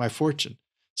I make my fortune.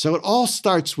 So it all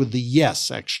starts with the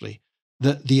yes, actually.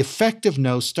 The effective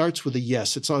no starts with a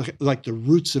yes. It's like the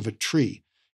roots of a tree.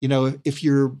 You know, if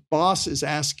your boss is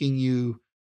asking you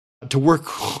to work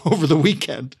over the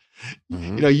weekend,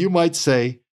 Mm-hmm. you know, you might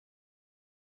say,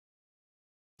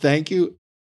 thank you.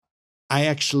 I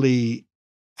actually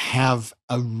have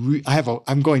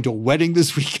I'm going to a wedding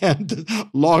this weekend,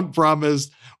 long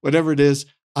promised, whatever it is.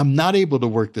 I'm not able to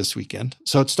work this weekend.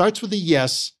 So it starts with a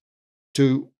yes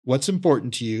to what's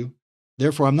important to you.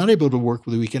 Therefore, I'm not able to work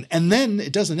with the weekend. And then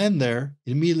it doesn't end there.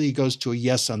 It immediately goes to a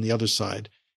yes on the other side.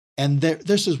 And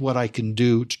this is what I can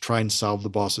do to try and solve the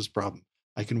boss's problem.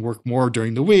 I can work more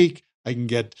during the week. I can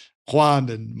get Juan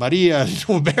and Maria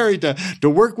and Barry to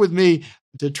work with me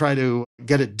to try to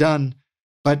get it done.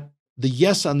 But the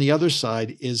yes on the other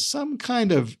side is some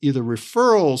kind of either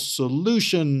referral,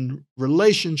 solution,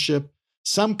 relationship,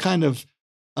 some kind of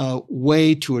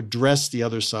way to address the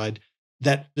other side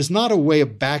that is not a way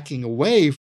of backing away.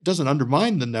 It doesn't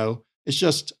undermine the no. It's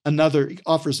just it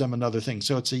offers them another thing.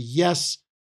 So it's a yes,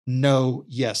 no,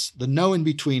 yes. The no in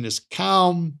between is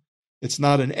calm. It's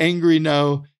not an angry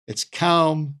no. It's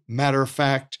calm, matter of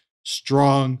fact,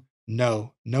 strong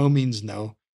no. No means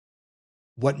no.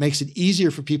 What makes it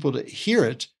easier for people to hear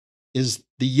it is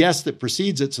the yes that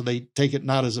precedes it. So they take it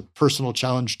not as a personal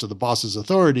challenge to the boss's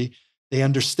authority. They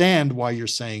understand why you're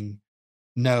saying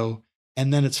no.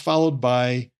 And then it's followed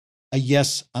by a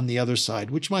yes on the other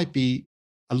side, which might be,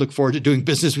 I look forward to doing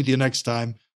business with you next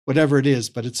time, whatever it is,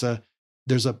 but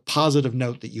there's a positive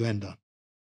note that you end on.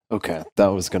 Okay. That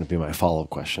was going to be my follow-up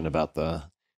question about the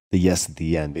yes at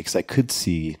the end, because I could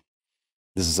see,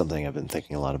 this is something I've been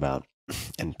thinking a lot about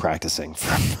and practicing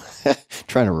from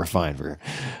trying to refine for a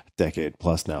decade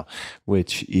plus now,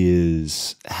 which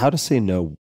is how to say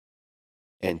no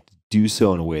and do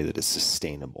so in a way that is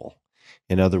sustainable.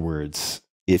 In other words,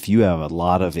 if you have a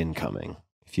lot of incoming,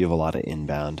 if you have a lot of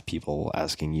inbound people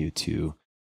asking you to,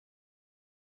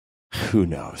 who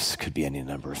knows, could be any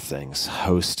number of things,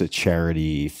 host a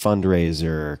charity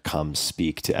fundraiser, come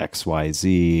speak to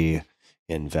XYZ,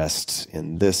 invest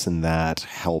in this and that,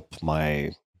 help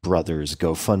my brother's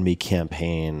GoFundMe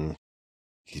campaign,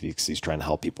 because he's trying to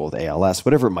help people with ALS,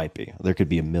 whatever it might be. There could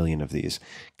be a million of these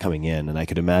coming in. And I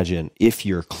could imagine if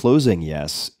your closing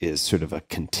yes is sort of a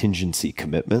contingency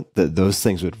commitment, that those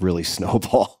things would really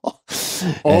snowball.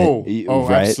 Right?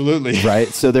 Absolutely. Right.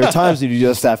 So there are times when you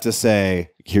just have to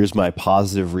say, here's my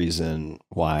positive reason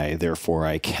why, therefore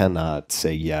I cannot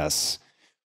say yes.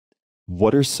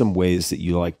 What are some ways that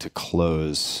you like to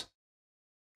close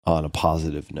on a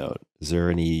positive note? Is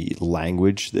there any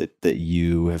language that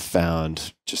you have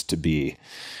found just to be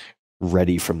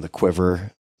ready from the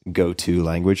quiver, go-to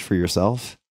language for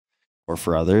yourself or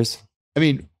for others? I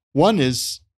mean, one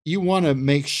is you want to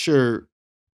make sure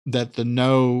that the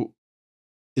no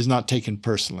is not taken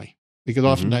personally, because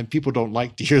oftentimes people don't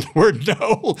like to hear the word no.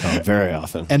 Oh, very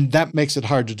often. And that makes it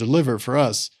hard to deliver for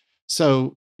us.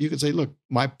 So you could say, look,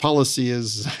 my policy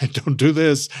is don't do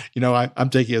this. You know, I'm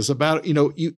taking a sabbatical. You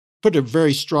know, you put a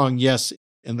very strong yes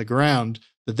in the ground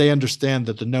that they understand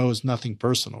that the no is nothing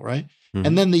personal, right? Mm-hmm.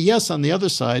 And then the yes on the other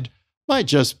side might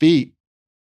just be,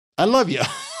 I love you,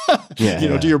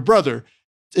 to your brother.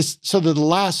 So that the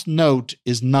last note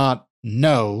is not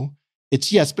no,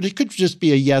 it's yes, but it could just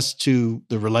be a yes to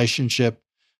the relationship.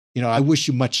 You know, I wish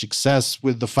you much success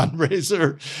with the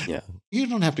fundraiser. Yeah. You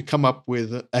don't have to come up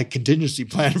with a contingency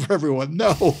plan for everyone.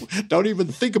 No, don't even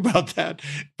think about that.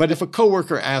 But if a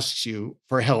coworker asks you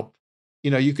for help,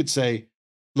 you know, you could say,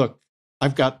 look,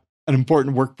 I've got an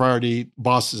important work priority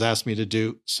boss has asked me to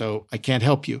do, so I can't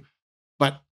help you.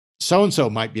 But so-and-so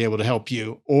might be able to help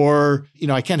you. Or, you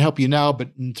know, I can't help you now, but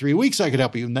in 3 weeks I could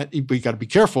help you. And that, but you got to be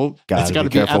careful. It's got to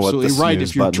be absolutely right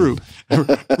if you're true.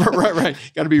 Right.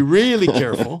 Got to be really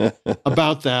careful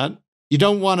about that. You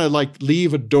don't want to like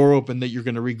leave a door open that you're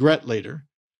going to regret later.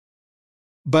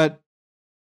 But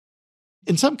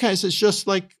in some cases, it's just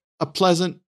like a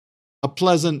pleasant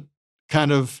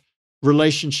kind of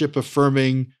relationship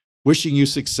affirming, wishing you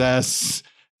success.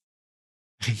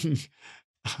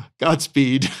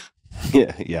 Godspeed.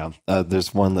 Yeah.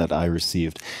 There's one that I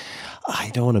received.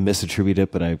 I don't want to misattribute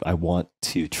it, but I want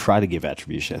to try to give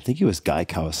attribution. I think it was Guy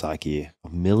Kawasaki a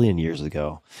million years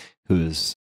ago, who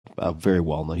is very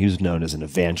well known. He was known as an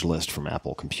evangelist from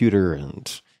Apple Computer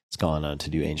and He's gone on to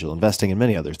do angel investing and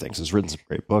many other things. He's written some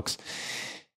great books.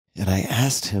 And I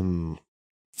asked him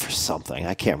for something.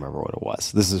 I can't remember what it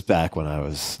was. This is back when I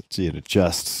was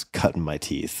just cutting my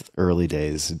teeth, early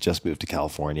days, just moved to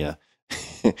California.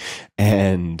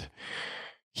 And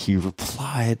he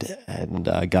replied, and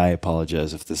Guy, I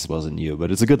apologize if this wasn't you,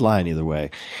 but it's a good line either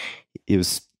way. It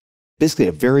was basically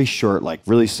a very short, like,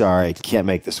 really sorry, I can't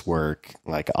make this work.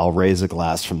 Like, I'll raise a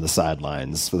glass from the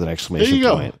sidelines with an exclamation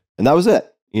point. And that was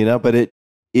it, but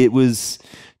it was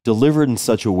delivered in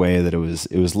such a way that it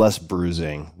was less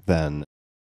bruising than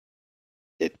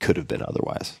it could have been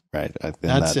otherwise, right?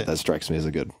 That strikes me as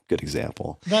a good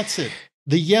example. That's it.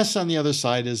 The yes on the other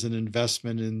side is an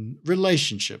investment in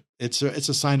relationship. It's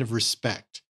a sign of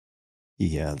respect.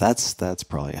 Yeah, that's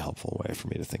probably a helpful way for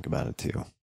me to think about it too.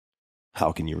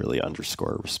 How can you really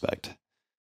underscore respect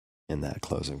in that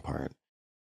closing part?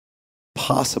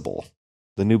 Possible,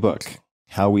 the new book,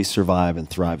 How We Survive and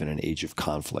Thrive in an Age of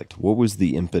Conflict. What was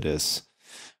the impetus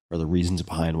or the reasons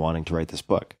behind wanting to write this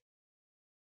book?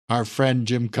 Our friend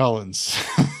Jim Collins.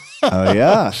 Oh,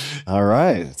 yeah. All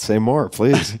right. Say more,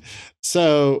 please.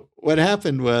 So what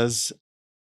happened was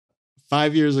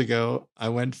 5 years ago, I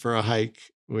went for a hike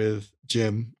with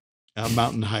Jim, a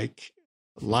mountain hike.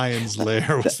 Lion's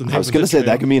Lair was the name. I was going to say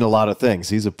that could mean a lot of things.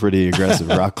 He's a pretty aggressive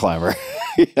rock climber.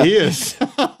 Yeah. He is.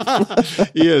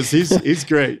 He is. He's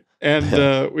great. And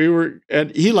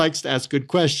and he likes to ask good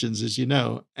questions, as you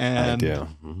know. And I do.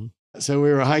 Mm-hmm. So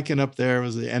we were hiking up there. It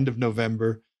was the end of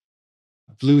November,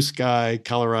 blue sky,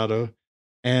 Colorado.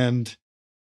 And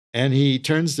he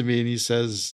turns to me and he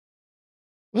says,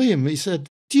 William, he said,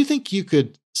 do you think you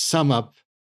could sum up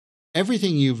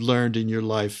everything you've learned in your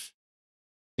life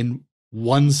in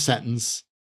one sentence?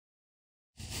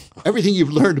 Everything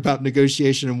you've learned about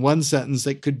negotiation in one sentence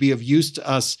that could be of use to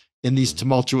us in these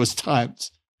tumultuous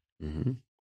times. Mm-hmm.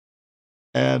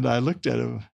 And I looked at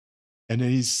him, and then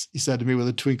he said to me with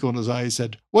a twinkle in his eye, he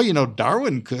said, well,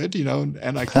 Darwin could,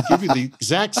 and I could give you the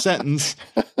exact sentence,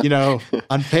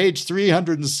 on page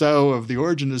 300 and so of The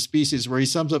Origin of Species, where he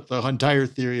sums up the entire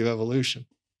theory of evolution.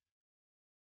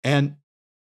 And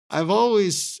I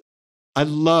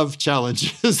love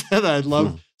challenges and I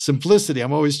love simplicity.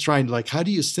 I'm always trying to, how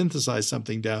do you synthesize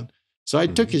something down? So I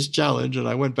took his challenge and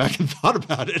I went back and thought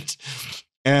about it.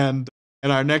 And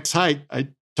our next hike, I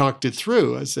talked it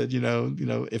through. I said,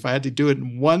 if I had to do it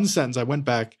in one sentence, I went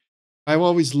back. I've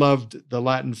always loved the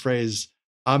Latin phrase,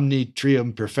 omni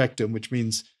trium perfectum, which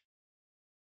means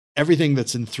everything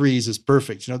that's in threes is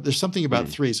perfect. There's something about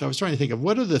three. So I was trying to think of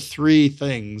what are the three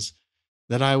things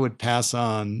that I would pass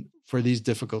on for these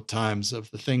difficult times of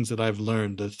the things that I've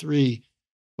learned, the three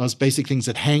most basic things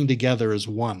that hang together as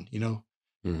one,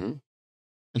 Mm-hmm.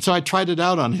 And so I tried it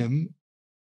out on him.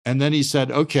 And then he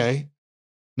said, okay,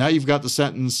 now you've got the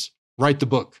sentence, write the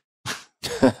book.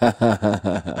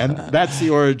 And that's the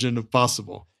origin of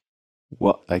Possible.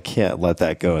 Well, I can't let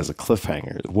that go as a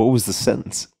cliffhanger. What was the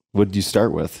sentence? What did you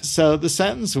start with? So the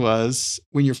sentence was,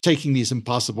 when you're taking these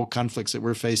impossible conflicts that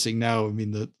we're facing now,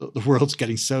 the world's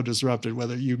getting so disrupted,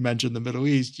 whether you mentioned the Middle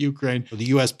East, Ukraine, or the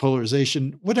US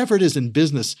polarization, whatever it is in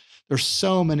business, there's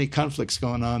so many conflicts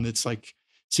going on. It's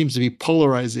seems to be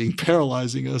polarizing,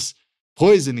 paralyzing us,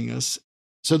 poisoning us.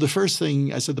 So the first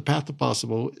thing, I said, the path to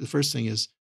possible, the first thing is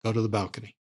go to the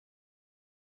balcony.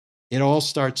 It all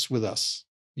starts with us.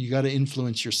 You got to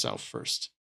influence yourself first.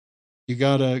 You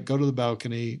got to go to the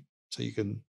balcony so you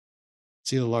can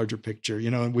see the larger picture,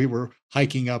 and we were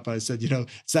hiking up. I said,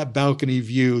 it's that balcony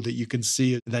view that you can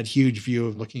see, that huge view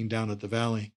of looking down at the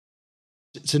valley.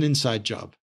 It's an inside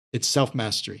job. It's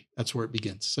self-mastery. That's where it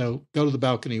begins. So go to the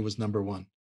balcony was number one.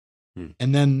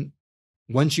 And then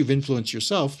once you've influenced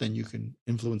yourself, then you can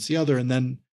influence the other. And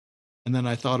then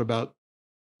I thought about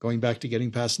going back to getting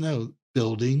past no,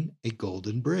 building a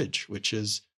golden bridge, which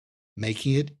is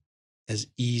making it as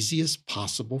easy as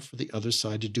possible for the other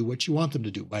side to do what you want them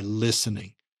to do by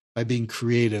listening, by being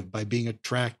creative, by being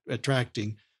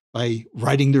attracting, by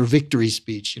writing their victory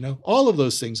speech. All of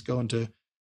those things go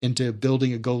into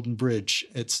building a golden bridge.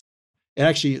 It's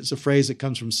a phrase that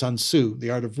comes from Sun Tzu, The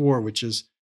Art of War, which is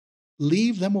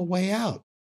leave them a way out.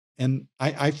 And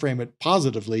I frame it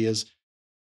positively as,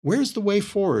 where's the way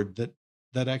forward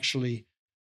that actually,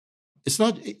 it's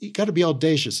not, you got to be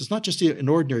audacious. It's not just an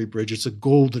ordinary bridge. It's a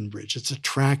golden bridge. It's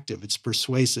attractive. It's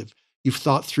persuasive. You've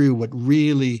thought through what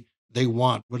really they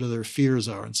want, what their fears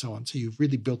are, and so on. So you've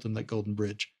really built them that golden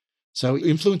bridge. So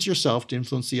influence yourself to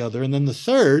influence the other. And then the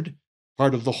third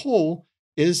part of the whole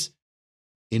is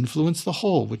influence the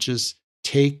whole, which is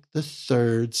take the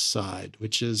third side,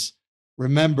 which is,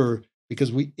 remember,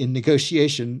 because in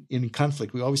negotiation, in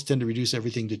conflict, we always tend to reduce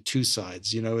everything to two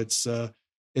sides. It's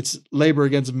It's labor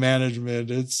against management.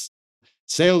 It's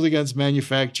sales against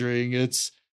manufacturing.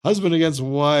 It's husband against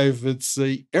wife. It's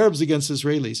Arabs against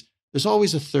Israelis. There's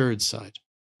always a third side,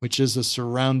 which is the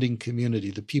surrounding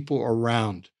community, the people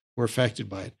around who are affected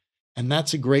by it. And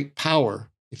that's a great power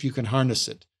if you can harness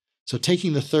it. So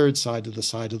taking the third side to the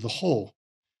side of the whole.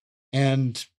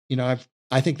 And,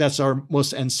 I think that's our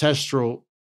most ancestral,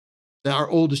 our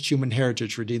oldest human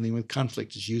heritage for dealing with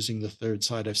conflict is using the third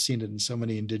side. I've seen it in so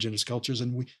many indigenous cultures,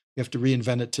 and we have to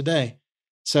reinvent it today.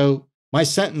 So my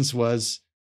sentence was,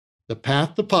 the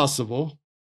path to possible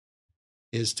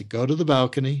is to go to the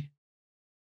balcony,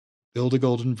 build a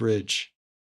golden bridge,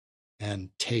 and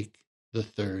take the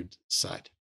third side.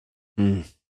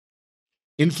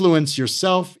 Influence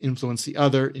yourself, influence the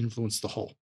other, influence the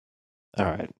whole. All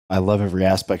right. I love every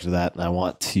aspect of that, and I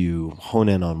want to hone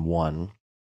in on one.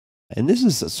 And this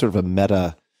is sort of a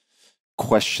meta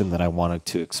question that I wanted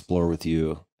to explore with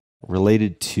you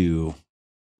related to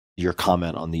your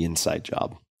comment on the inside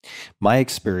job. My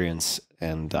experience,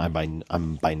 and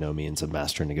I'm by no means a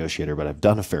master negotiator, but I've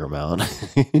done a fair amount.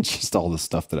 Just all the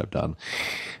stuff that I've done.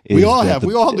 We all have.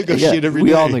 We all negotiate every day.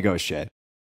 We all negotiate.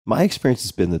 My experience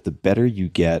has been that the better you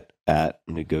get at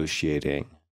negotiating,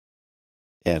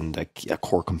 and a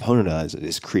core component of that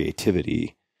is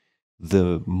creativity,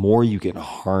 the more you can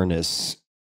harness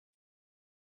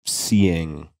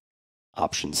seeing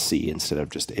option C instead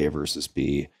of just A versus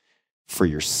B for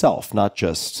yourself, not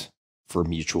just for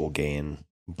mutual gain,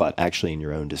 but actually in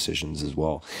your own decisions as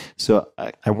well. So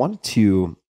I wanted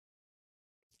to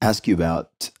ask you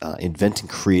about inventing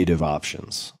creative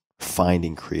options,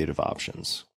 finding creative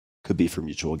options. Could be for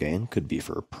mutual gain, could be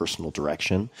for personal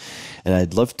direction. And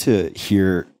I'd love to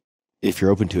hear, if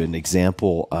you're open to, an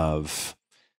example of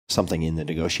something in the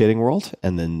negotiating world.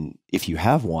 And then if you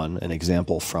have one, an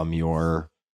example from your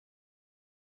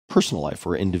personal life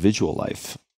or individual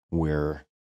life where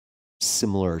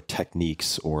similar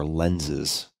techniques or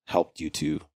lenses helped you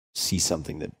to see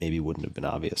something that maybe wouldn't have been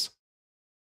obvious.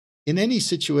 In any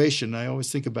situation, I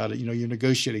always think about it, you're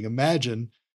negotiating.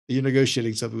 Imagine that you're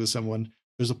negotiating something with someone.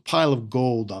 There's a pile of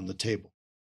gold on the table.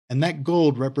 And that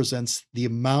gold represents the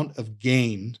amount of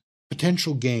gain,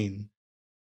 potential gain,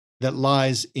 that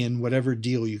lies in whatever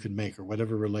deal you can make or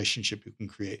whatever relationship you can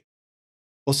create.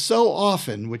 Well, so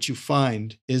often what you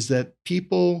find is that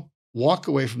people walk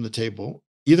away from the table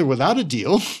either without a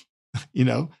deal,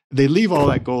 they leave all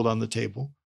that gold on the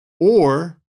table,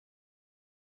 or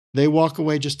they walk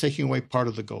away just taking away part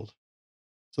of the gold.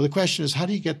 So the question is, how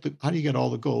do you get all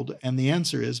the gold? And the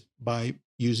answer is by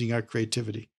using our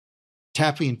creativity,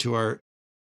 tapping into our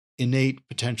innate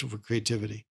potential for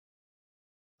creativity.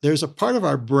 There's a part of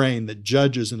our brain that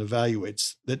judges and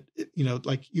evaluates that,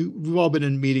 we've all been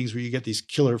in meetings where you get these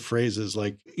killer phrases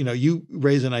like, you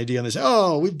raise an idea and they say,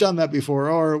 oh, we've done that before,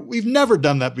 or we've never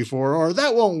done that before, or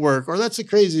that won't work, or that's the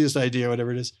craziest idea,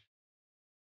 whatever it is.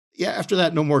 Yeah, after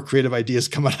that, no more creative ideas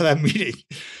come out of that meeting.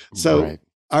 So right.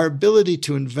 Our ability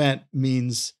to invent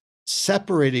means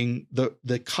separating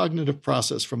the cognitive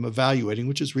process from evaluating,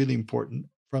 which is really important,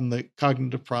 from the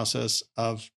cognitive process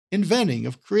of inventing,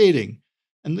 of creating.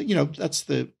 And, that's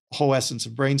the whole essence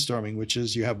of brainstorming, which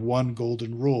is you have one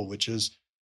golden rule, which is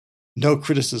no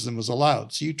criticism is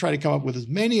allowed. So you try to come up with as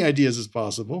many ideas as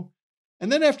possible.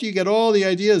 And then after you get all the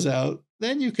ideas out,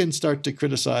 then you can start to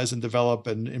criticize and develop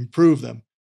and improve them.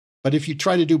 But if you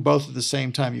try to do both at the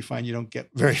same time, you find you don't get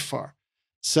very far.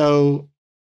 So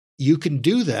you can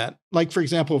do that. Like, for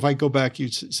example, if I go back, you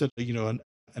said, an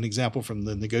example from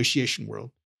the negotiation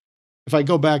world. If I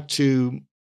go back to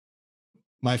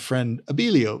my friend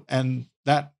Abilio and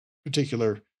that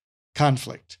particular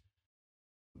conflict,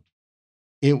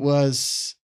 it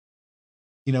was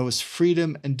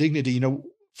freedom and dignity.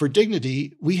 For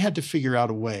dignity, we had to figure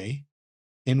out a way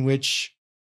in which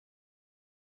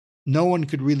no one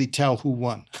could really tell who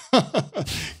won.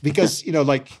 Because,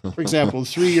 for example,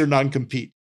 3-year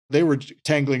non-compete, they were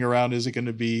tangling around, is it going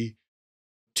to be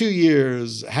 2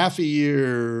 years, half a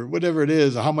year, whatever it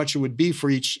is, how much it would be for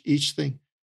each thing.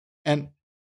 And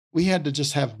we had to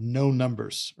just have no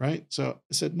numbers, right? So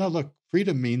I said, no, look,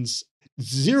 freedom means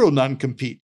 0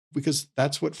 non-compete, because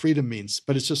that's what freedom means.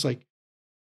 But it's just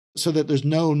so that there's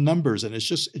no numbers and it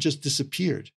just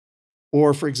disappeared.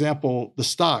 Or, for example, the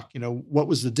stock, what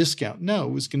was the discount? No,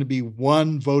 it was going to be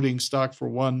one voting stock for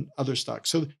one other stock.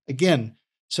 So again,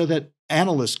 so that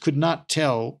analysts could not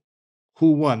tell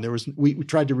who won. We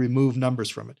tried to remove numbers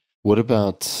from it. What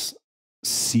about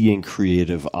seeing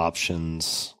creative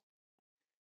options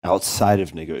outside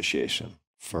of negotiation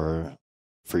for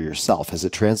yourself? Has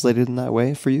it translated in that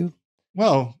way for you?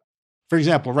 Well, for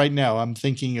example, right now I'm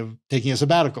thinking of taking a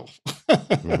sabbatical.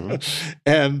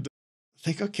 And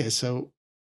think,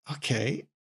 okay,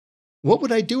 what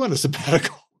would I do on a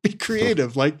sabbatical? Be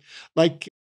creative. Like,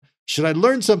 should I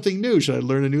learn something new? Should I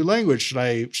learn a new language? Should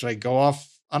I go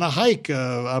off on a hike,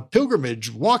 a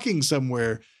pilgrimage, walking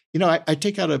somewhere? I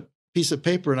take out a piece of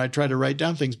paper and I try to write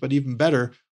down things, but even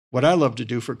better, what I love to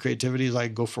do for creativity is I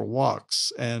go for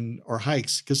walks or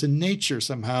hikes, because in nature,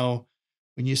 somehow,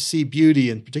 when you see beauty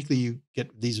and particularly you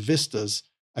get these vistas,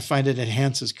 I find it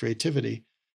enhances creativity.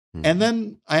 And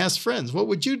then I ask friends, what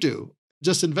would you do?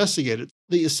 Just investigate it.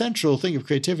 The essential thing of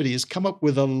creativity is come up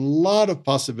with a lot of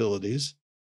possibilities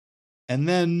and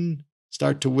then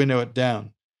start to winnow it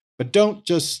down. But don't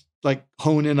just like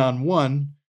hone in on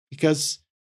one, because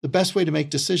the best way to make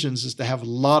decisions is to have a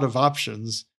lot of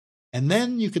options. And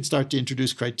then you can start to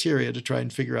introduce criteria to try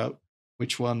and figure out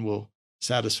which one will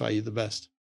satisfy you the best.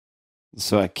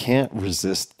 So I can't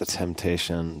resist the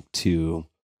temptation to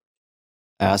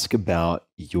ask about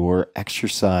your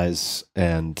exercise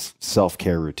and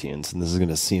self-care routines. And this is going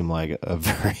to seem like a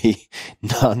very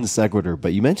non sequitur,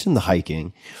 but you mentioned the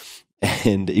hiking.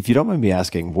 And if you don't mind me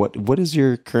asking, what is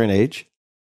your current age?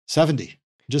 70.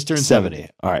 Just turned 70.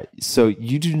 All right. So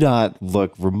you do not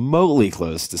look remotely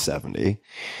close to 70.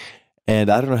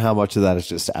 And I don't know how much of that is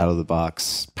just out of the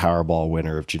box Powerball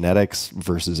winner of genetics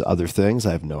versus other things.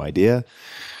 I have no idea.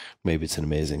 Maybe it's an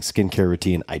amazing skincare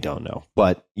routine. I don't know.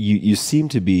 But you seem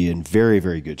to be in very,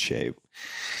 very good shape.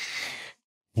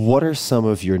 What are some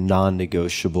of your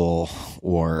non-negotiable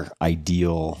or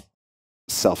ideal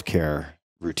self-care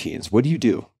routines? What do you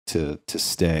do to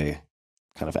stay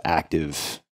kind of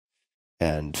active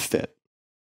and fit?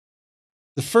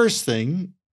 The first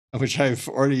thing, which I've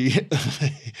already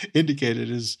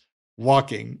indicated, is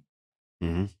walking.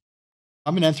 I'm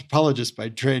an anthropologist by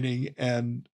training,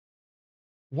 and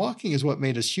walking is what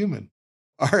made us human.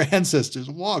 Our ancestors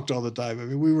walked all the time. I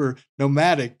mean, we were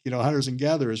nomadic, hunters and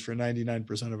gatherers for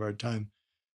 99% of our time.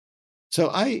 So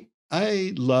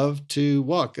I love to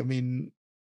walk. I mean,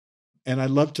 and I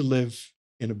love to live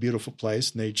in a beautiful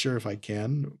place, nature, if I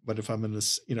can. But if I'm in a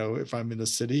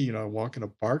city, I walk in a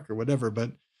park or whatever.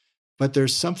 But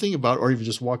there's something about, or even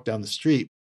just walk down the street.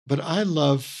 But I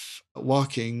love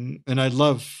walking, and I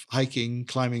love hiking,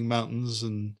 climbing mountains,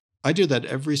 and I do that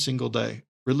every single day,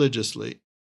 religiously.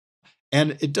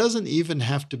 And it doesn't even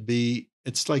have to be,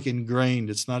 it's like ingrained.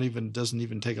 Doesn't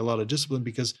even take a lot of discipline,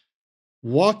 because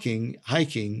walking,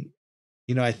 hiking,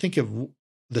 I think of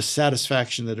the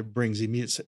satisfaction that it brings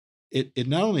immediately. It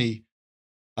not only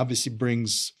obviously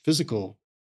brings physical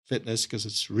fitness, because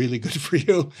it's really good for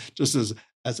you, just as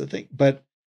a thing, but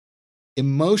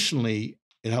emotionally,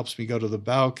 it helps me go to the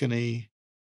balcony.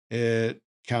 It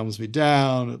calms me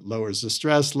down. It lowers the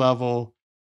stress level.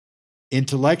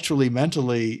 Intellectually,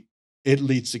 mentally, it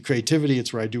leads to creativity.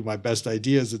 It's where I do my best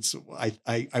ideas.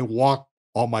 I walk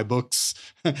all my books.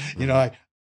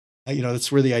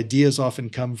 That's where the ideas often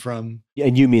come from.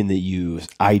 And you mean that you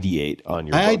ideate on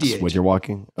your books when you're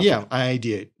walking? Okay. Yeah, I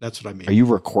ideate. That's what I mean. Are you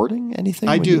recording anything?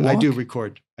 I do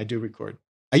record.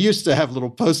 I used to have little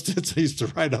Post-its. I used to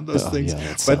write on those things. Yeah,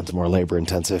 that sounds more labor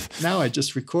intensive. Now I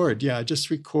just record. Yeah, I just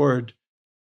record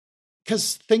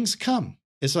because things come.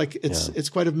 It's like, it's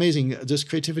quite amazing. Just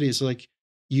creativity is like,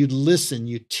 you listen,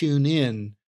 you tune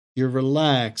in, you're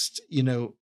relaxed,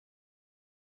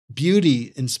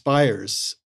 beauty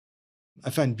inspires.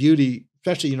 I find beauty,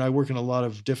 especially, I work in a lot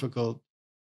of difficult,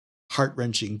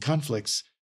 heart-wrenching conflicts.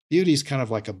 Beauty is kind of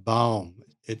like a balm.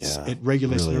 It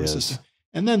regulates the nervous system.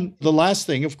 And then the last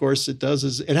thing, of course, it does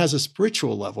is it has a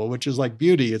spiritual level, which is like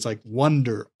beauty. It's like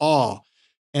wonder, awe.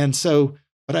 And so,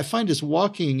 what I find is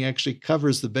walking actually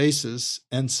covers the bases.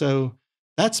 And so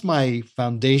that's my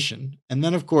foundation. And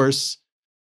then, of course,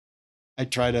 I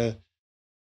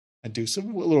do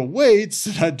some little weights,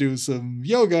 and I do some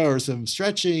yoga or some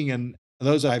stretching, and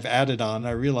those I've added on,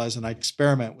 I realize, and I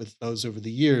experiment with those over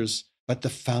the years. But the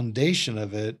foundation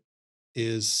of it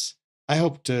is, I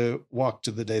hope to walk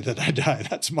to the day that I die.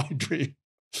 That's my dream.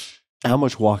 How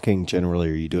much walking generally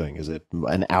are you doing? Is it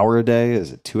an hour a day?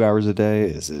 Is it 2 hours a day?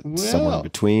 Is it somewhere in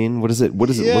between? What does it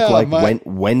look like?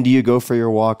 When do you go for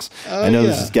your walks? I know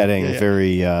this is getting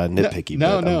very nitpicky,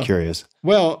 but I'm curious.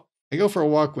 Well, I go for a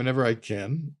walk whenever I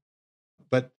can,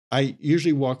 but I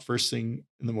usually walk first thing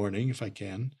in the morning if I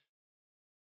can.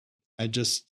 I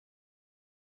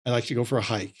like to go for a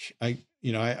hike. I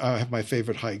have my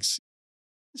favorite hikes,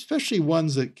 especially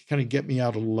ones that kind of get me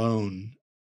out alone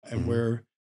and where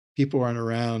people aren't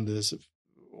around. There's a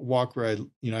walk where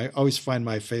I always find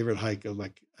my favorite hike of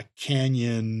like a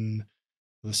canyon,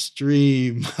 a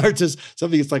stream, or just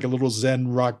something that's like a little Zen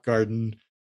rock garden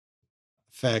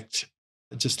effect.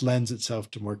 It just lends itself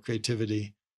to more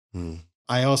creativity. Mm.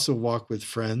 I also walk with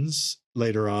friends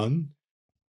later on.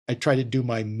 I try to do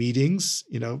my meetings.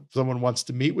 If someone wants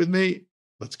to meet with me,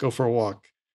 let's go for a walk.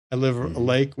 I live a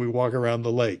lake, we walk around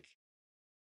the lake.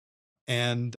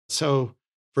 And so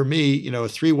for me, a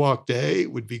 3-walk day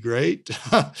would be great.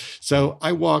 So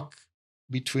I walk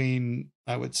between,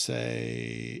 I would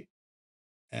say,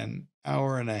 an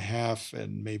hour and a half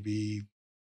and maybe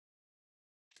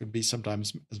could be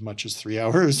sometimes as much as 3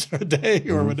 hours a day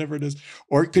or whatever it is,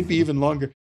 or it could be even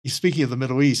longer. Speaking of the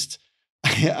Middle East,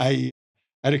 I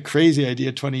had a crazy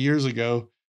idea 20 years ago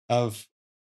of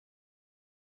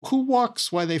who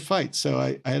walks while they fight. So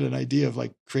I had an idea of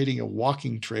like creating a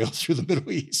walking trail through the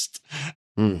Middle East.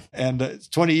 And it's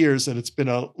 20 years and it's been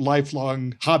a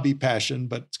lifelong hobby passion,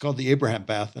 but it's called the Abraham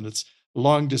Path. And it's a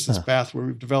long distance path where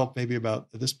we've developed maybe at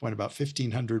this point, about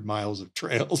 1,500 miles of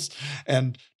trails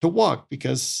and to walk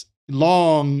because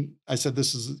I said,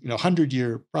 this is,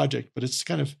 100-year project, but it's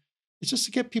just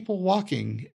to get people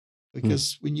walking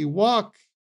because when you walk,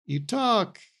 you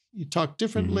talk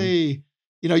differently.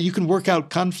 You can work out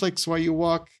conflicts while you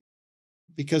walk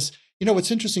because,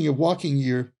 what's interesting, you're walking,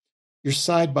 you're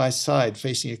side by side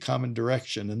facing a common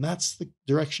direction. And that's the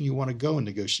direction you want to go in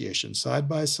negotiation, side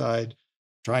by side,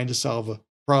 trying to solve a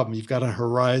problem. You've got a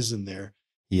horizon there.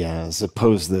 Yeah, as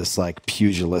opposed to this like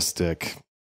pugilistic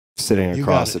sitting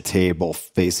across a table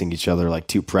facing each other like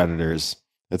two predators.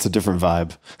 It's a different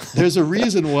vibe. There's a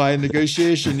reason why in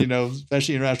negotiation,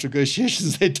 especially international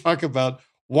negotiations, they talk about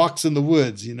walks in the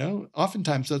woods,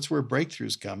 Oftentimes that's where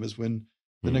breakthroughs come, is when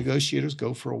the negotiators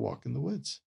go for a walk in the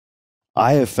woods.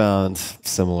 I have found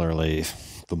similarly,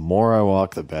 the more I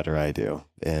walk, the better I do.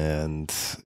 And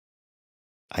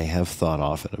I have thought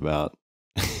often about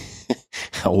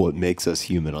how what makes us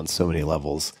human on so many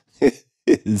levels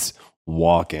is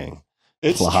walking.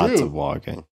 It's lots true. of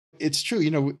walking. It's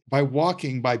true. By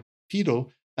walking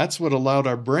bipedal, that's what allowed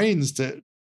our brains to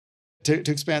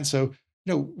expand. So,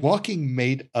 walking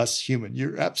made us human.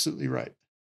 You're absolutely right.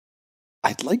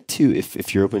 I'd like to,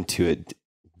 if you're open to it,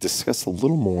 discuss a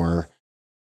little more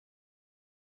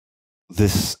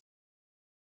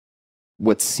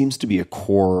what seems to be a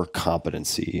core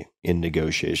competency in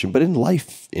negotiation, but in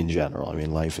life in general. I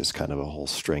mean, life is kind of a whole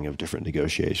string of different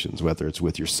negotiations, whether it's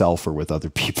with yourself or with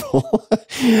other people.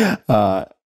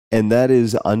 And that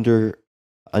is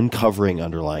uncovering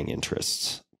underlying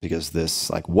interests, because this,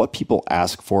 like, what people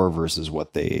ask for versus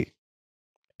what they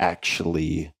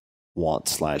actually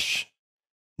want/need.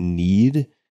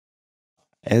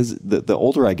 As the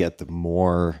older I get, the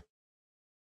more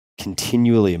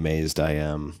continually amazed I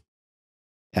am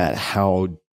at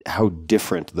how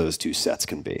different those two sets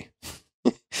can be.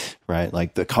 Right?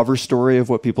 Like the cover story of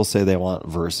what people say they want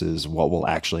versus what will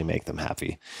actually make them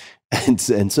happy. And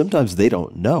sometimes they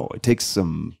don't know. It takes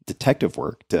some detective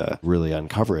work to really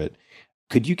uncover it.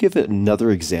 Could you give another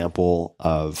example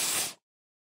of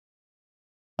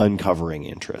uncovering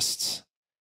interests?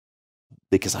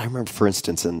 Because I remember, for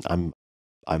instance, and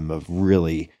I'm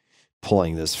really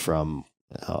pulling this from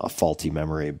a faulty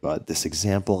memory, but this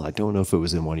example, I don't know if it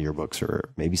was in one of your books or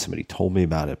maybe somebody told me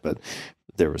about it, but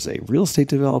there was a real estate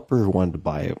developer who wanted to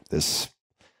buy this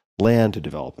land to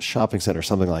develop a shopping center,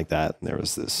 something like that. And there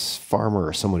was this farmer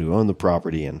or someone who owned the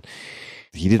property, and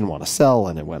he didn't want to sell,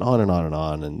 and it went on and on and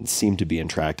on and seemed to be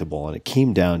intractable. And it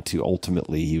came down to,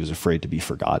 ultimately, he was afraid to be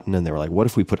forgotten. And they were like, what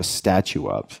if we put a statue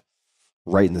up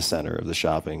right in the center of the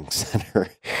shopping center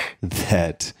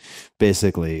that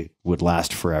basically would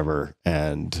last forever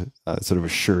and sort of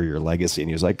assure your legacy? And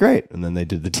he was like, great. And then they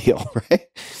did the deal, right?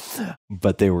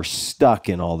 But they were stuck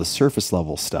in all the surface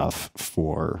level stuff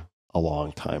for a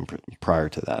long time prior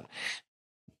to that.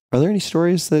 Are there any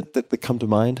stories that come to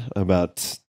mind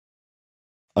about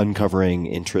uncovering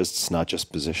interests, not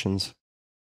just positions?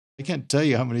 I can't tell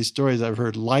you how many stories I've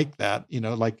heard like that,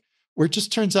 like where it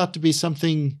just turns out to be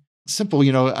something simple.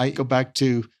 I go back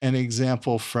to an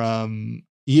example from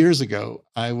years ago.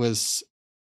 I was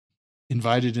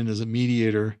invited in as a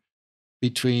mediator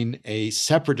between a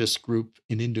separatist group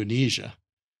in Indonesia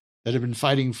that had been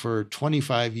fighting for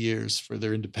 25 years for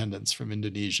their independence from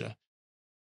Indonesia.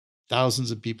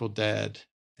 Thousands of people dead.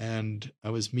 And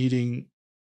I was meeting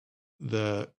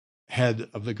the head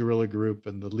of the guerrilla group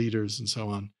and the leaders and so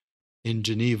on in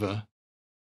Geneva.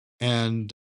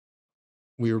 And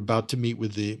we were about to meet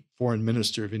with the foreign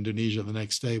minister of Indonesia the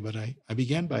next day, but I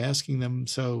began by asking them,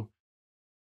 so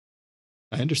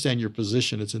I understand your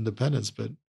position, it's independence,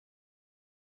 but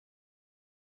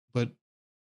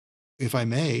if I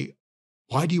may,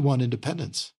 why do you want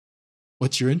independence?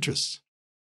 What's your interest?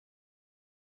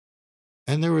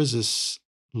 And there was this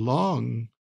long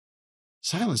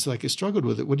silence. Like, I struggled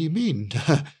with it. What do you mean?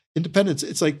 Independence.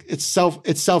 It's like, it's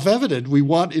self-evident. We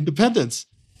want independence.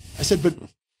 I said, but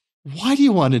why do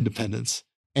you want independence?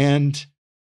 And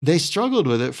they struggled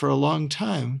with it for a long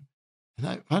time. And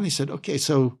I finally said, okay,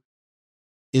 so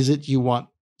is it you want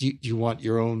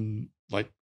your own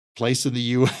like place in the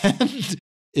UN?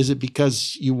 Is it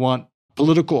because you want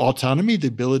political autonomy, the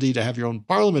ability to have your own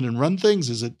parliament and run things?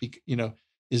 Is it,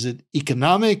 is it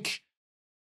economic?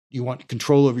 You want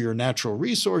control over your natural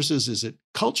resources? Is it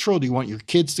cultural? Do you want your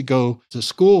kids to go to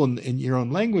school in your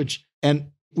own language?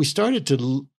 And we started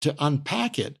to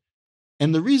unpack it.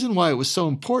 And the reason why it was so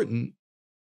important,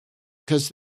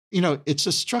 because, it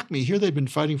just struck me, here they've been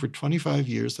fighting for 25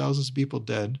 years, thousands of people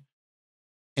dead.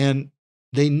 And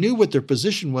they knew what their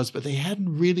position was, but they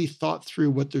hadn't really thought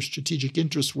through what their strategic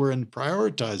interests were and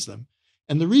prioritized them.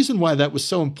 And the reason why that was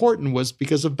so important was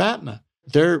because of BATNA.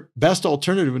 Their best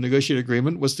alternative in negotiated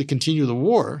agreement was to continue the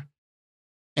war.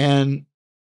 And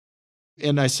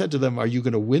I said to them, are you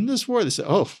going to win this war? They said,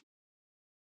 oh,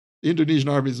 the Indonesian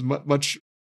army is much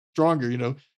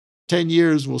stronger. 10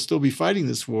 years we'll still be fighting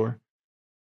this war.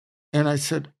 And I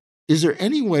said, is there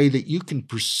any way that you can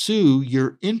pursue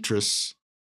your interests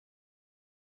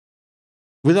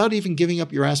without even giving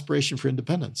up your aspiration for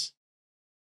independence?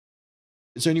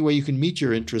 Is there any way you can meet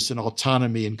your interests in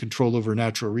autonomy and control over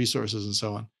natural resources and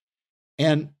so on?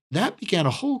 And that began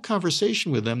a whole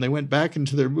conversation with them. They went back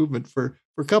into their movement for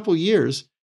a couple of years.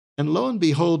 And lo and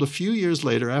behold, a few years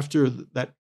later, after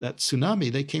that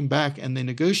tsunami, they came back and they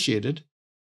negotiated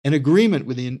an agreement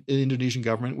with the Indonesian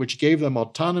government, which gave them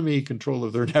autonomy, control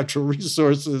of their natural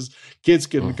resources. Kids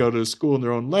could go to school in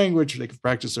their own language. They could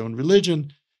practice their own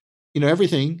religion,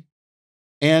 everything.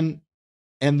 And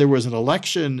there was an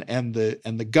election, and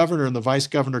the governor and the vice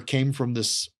governor came from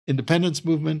this independence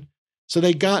movement. So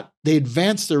they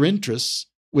advanced their interests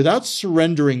without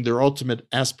surrendering their ultimate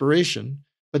aspiration,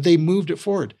 but they moved it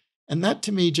forward. And that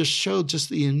to me just showed just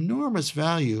the enormous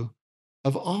value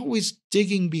of always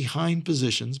digging behind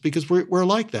positions, because we're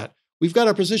like that. We've got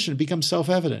our position, it becomes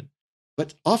self-evident.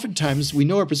 But oftentimes we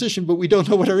know our position, but we don't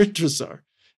know what our interests are.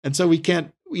 And so we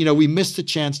can't, we miss the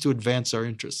chance to advance our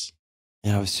interests.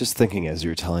 Yeah, I was just thinking as you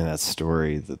were telling that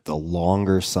story that the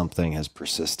longer something has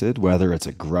persisted, whether it's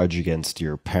a grudge against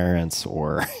your parents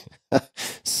or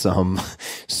some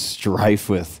strife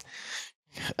with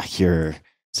your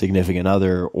significant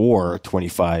other or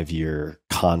 25-year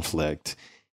conflict,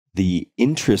 the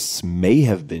interests may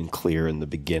have been clear in the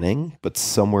beginning, but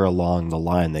somewhere along the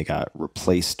line they got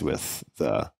replaced with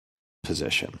the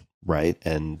position, right?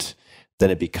 And then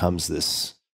it becomes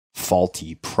this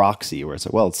faulty proxy where it's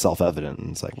like, well, it's self-evident.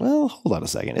 And it's like, well, hold on a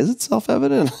second. Is it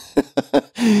self-evident?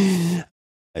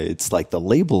 It's like the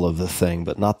label of the thing,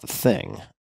 but not the thing.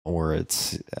 Or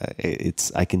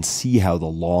I can see how the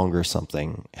longer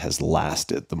something has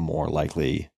lasted, the more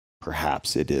likely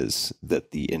perhaps it is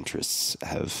that the interests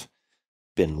have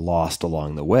been lost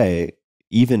along the way,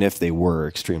 even if they were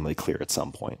extremely clear at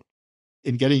some point.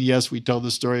 In Getting Yes, we told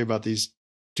the story about these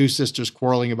two sisters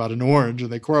quarreling about an orange,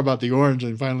 and they quarrel about the orange,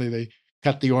 and finally they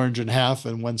cut the orange in half,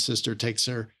 and one sister takes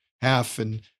her half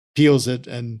and peels it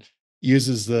and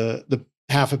uses the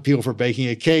half a peel for baking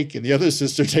a cake, and the other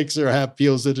sister takes her half,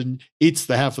 peels it, and eats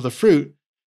the half of the fruit.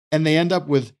 And they end up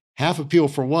with half a peel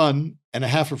for one and a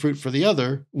half a fruit for the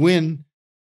other,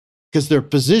 because their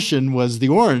position was the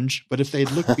orange. But if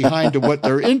they'd looked behind to what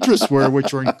their interests were,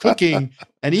 which were in cooking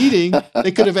and eating,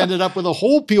 they could have ended up with a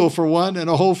whole peel for one and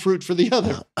a whole fruit for the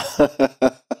other.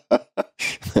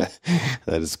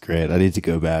 That is great. I need to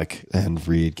go back and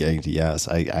read Getting to Yes.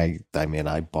 I mean,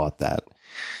 I bought that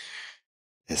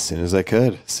as soon as I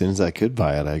could. As soon as I could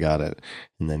buy it, I got it.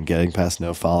 And then Getting Past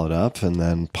No followed up, and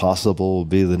then Possible will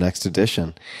be the next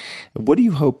edition. What do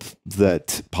you hope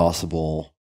that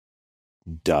Possible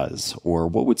does, or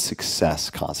what would success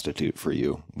constitute for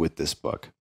you with this book?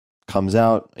 Comes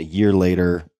out a year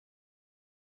later.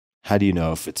 How do you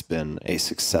know if it's been a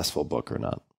successful book or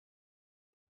not?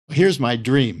 Here's my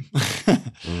dream.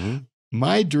 Mm-hmm.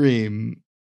 My dream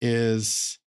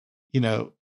is,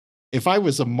 if I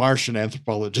was a Martian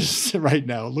anthropologist right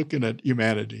now looking at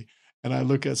humanity, and I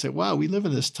look and say, wow, we live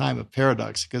in this time of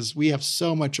paradox because we have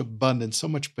so much abundance, so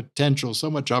much potential, so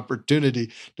much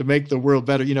opportunity to make the world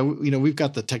better. We've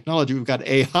got the technology, we've got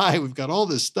AI, we've got all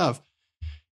this stuff.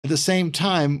 At the same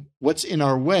time, what's in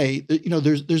our way,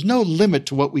 there's no limit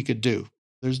to what we could do.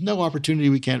 There's no opportunity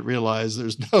we can't realize.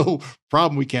 There's no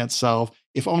problem we can't solve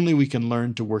if only we can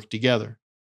learn to work together.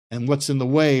 And what's in the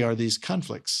way are these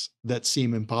conflicts that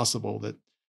seem impossible, that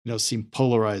seem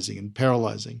polarizing and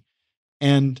paralyzing.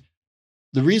 And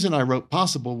the reason I wrote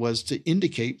Possible was to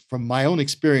indicate from my own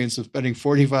experience of spending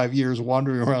 45 years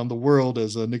wandering around the world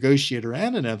as a negotiator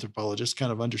and an anthropologist,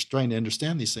 kind of trying to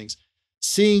understand these things,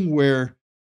 seeing where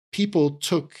people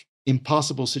took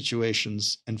impossible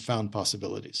situations and found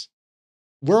possibilities.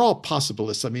 We're all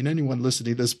possibilists. I mean, anyone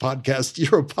listening to this podcast,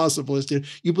 you're a possibilist.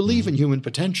 You believe in human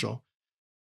potential.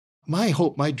 My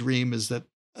hope, my dream is that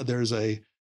there's a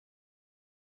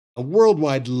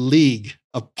worldwide league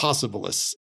of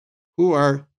possibilists who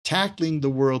are tackling the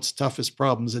world's toughest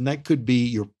problems. And that could be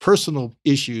your personal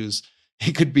issues.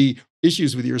 It could be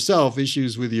issues with yourself,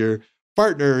 issues with your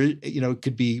partner. It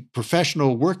could be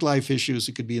professional work-life issues.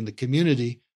 It could be in the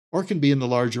community, or it can be in the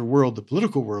larger world, the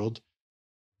political world.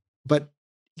 But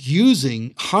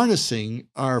harnessing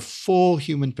our full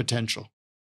human potential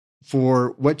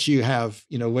for what you have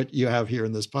here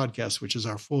in this podcast, which is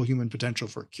our full human potential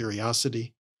for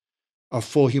curiosity, our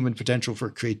full human potential for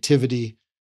creativity,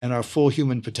 and our full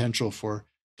human potential for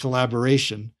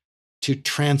collaboration to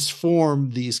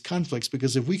transform these conflicts.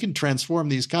 Because if we can transform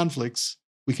these conflicts,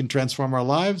 we can transform our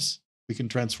lives, we can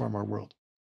transform our world.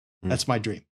 That's my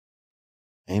dream.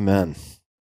 Amen.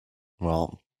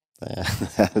 Well,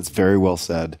 that's very well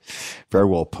said, very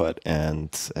well put,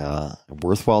 and a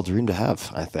worthwhile dream to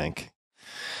have, I think.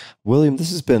 William,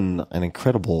 this has been an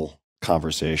incredible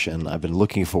conversation. I've been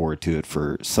looking forward to it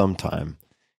for some time,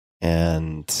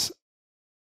 and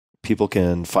people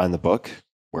can find the book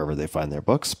wherever they find their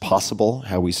books. Possible: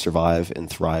 How We Survive and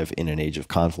Thrive in an Age of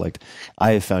Conflict.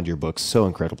 I have found your book so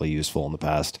incredibly useful in the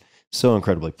past, so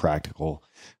incredibly practical.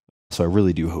 So I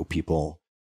really do hope people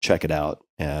check it out,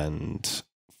 and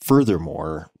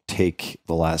furthermore, take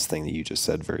the last thing that you just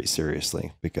said very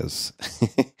seriously, because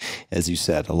as you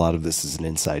said, a lot of this is an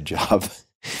inside job,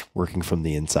 working from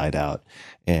the inside out.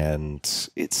 And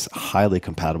it's highly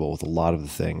compatible with a lot of the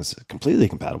things, completely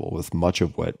compatible with much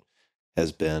of what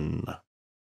has been, I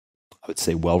would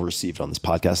say, well received on this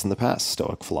podcast in the past: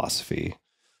 Stoic philosophy,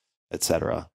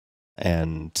 etc.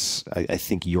 And I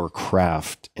think your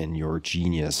craft and your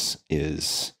genius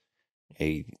is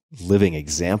a living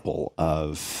example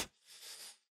of,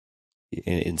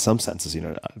 in some senses,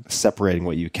 separating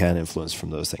what you can influence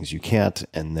from those things you can't,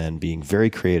 and then being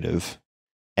very creative.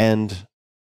 And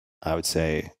I would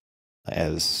say,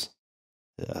 as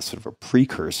a sort of a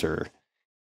precursor,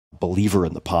 believer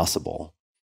in the possible,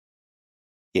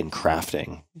 in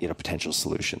crafting, potential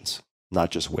solutions, not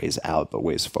just ways out, but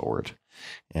ways forward.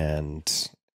 And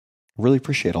really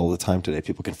appreciate all the time today.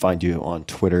 People can find you on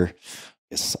Twitter.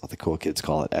 I guess the cool kids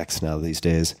call it X now these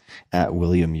days, at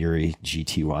William Ury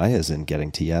GTY, as in getting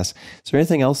to yes. Is there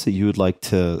anything else that you would like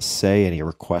to say? Any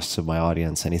requests of my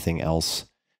audience? Anything else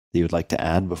that you would like to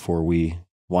add before we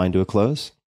wind to a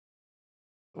close?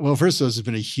 Well, first of all, it's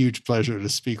been a huge pleasure to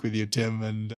speak with you, Tim.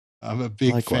 And I'm a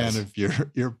big Likewise. fan of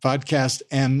your podcast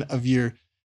and of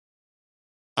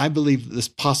I believe, this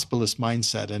possibilist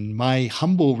mindset. And my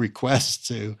humble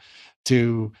request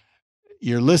to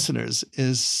your listeners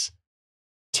is,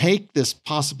 take this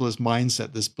possibilist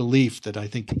mindset, this belief that I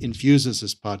think infuses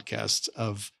this podcast,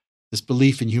 of this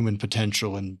belief in human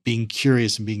potential and being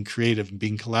curious and being creative and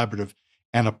being collaborative,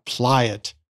 and apply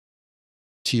it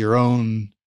to your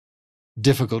own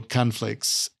difficult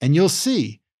conflicts. And you'll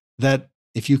see that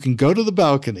if you can go to the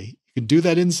balcony, you can do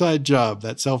that inside job,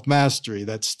 that self-mastery,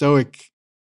 that Stoic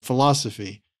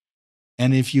philosophy.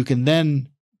 And if you can then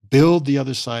build the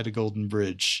other side a golden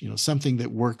bridge, something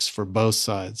that works for both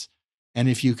sides. And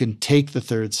if you can take the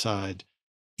third side,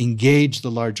 engage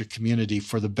the larger community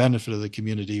for the benefit of the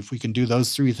community, if we can do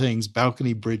those three things,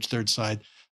 balcony, bridge, third side,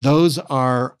 those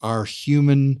are our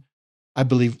human, I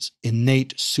believe,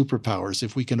 innate superpowers.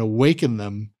 If we can awaken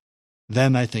them,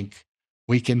 then I think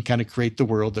we can kind of create the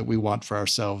world that we want for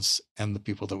ourselves and the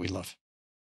people that we love.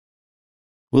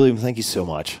 William, thank you so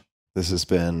much. This has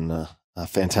been a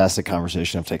fantastic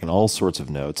conversation. I've taken all sorts of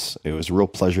notes. It was a real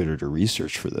pleasure to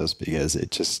research for this, because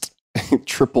it just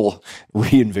triple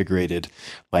reinvigorated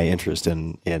my interest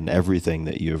in everything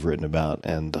that you have written about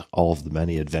and all of the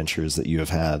many adventures that you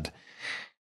have had.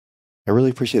 I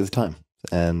really appreciate the time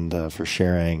and for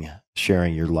sharing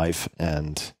your life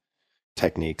and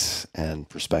techniques and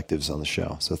perspectives on the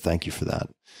show. So thank you for that.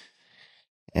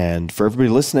 And for everybody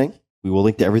listening, we will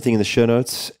link to everything in the show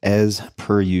notes as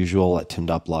per usual at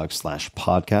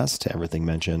tim.blog/podcast, to everything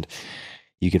mentioned.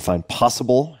 You can find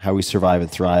Possible: How We Survive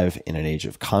and Thrive in an Age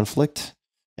of Conflict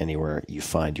anywhere you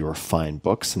find your fine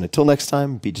books. And until next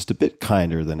time, be just a bit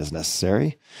kinder than is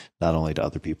necessary, not only to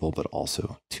other people, but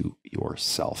also to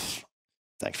yourself.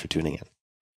 Thanks for tuning in.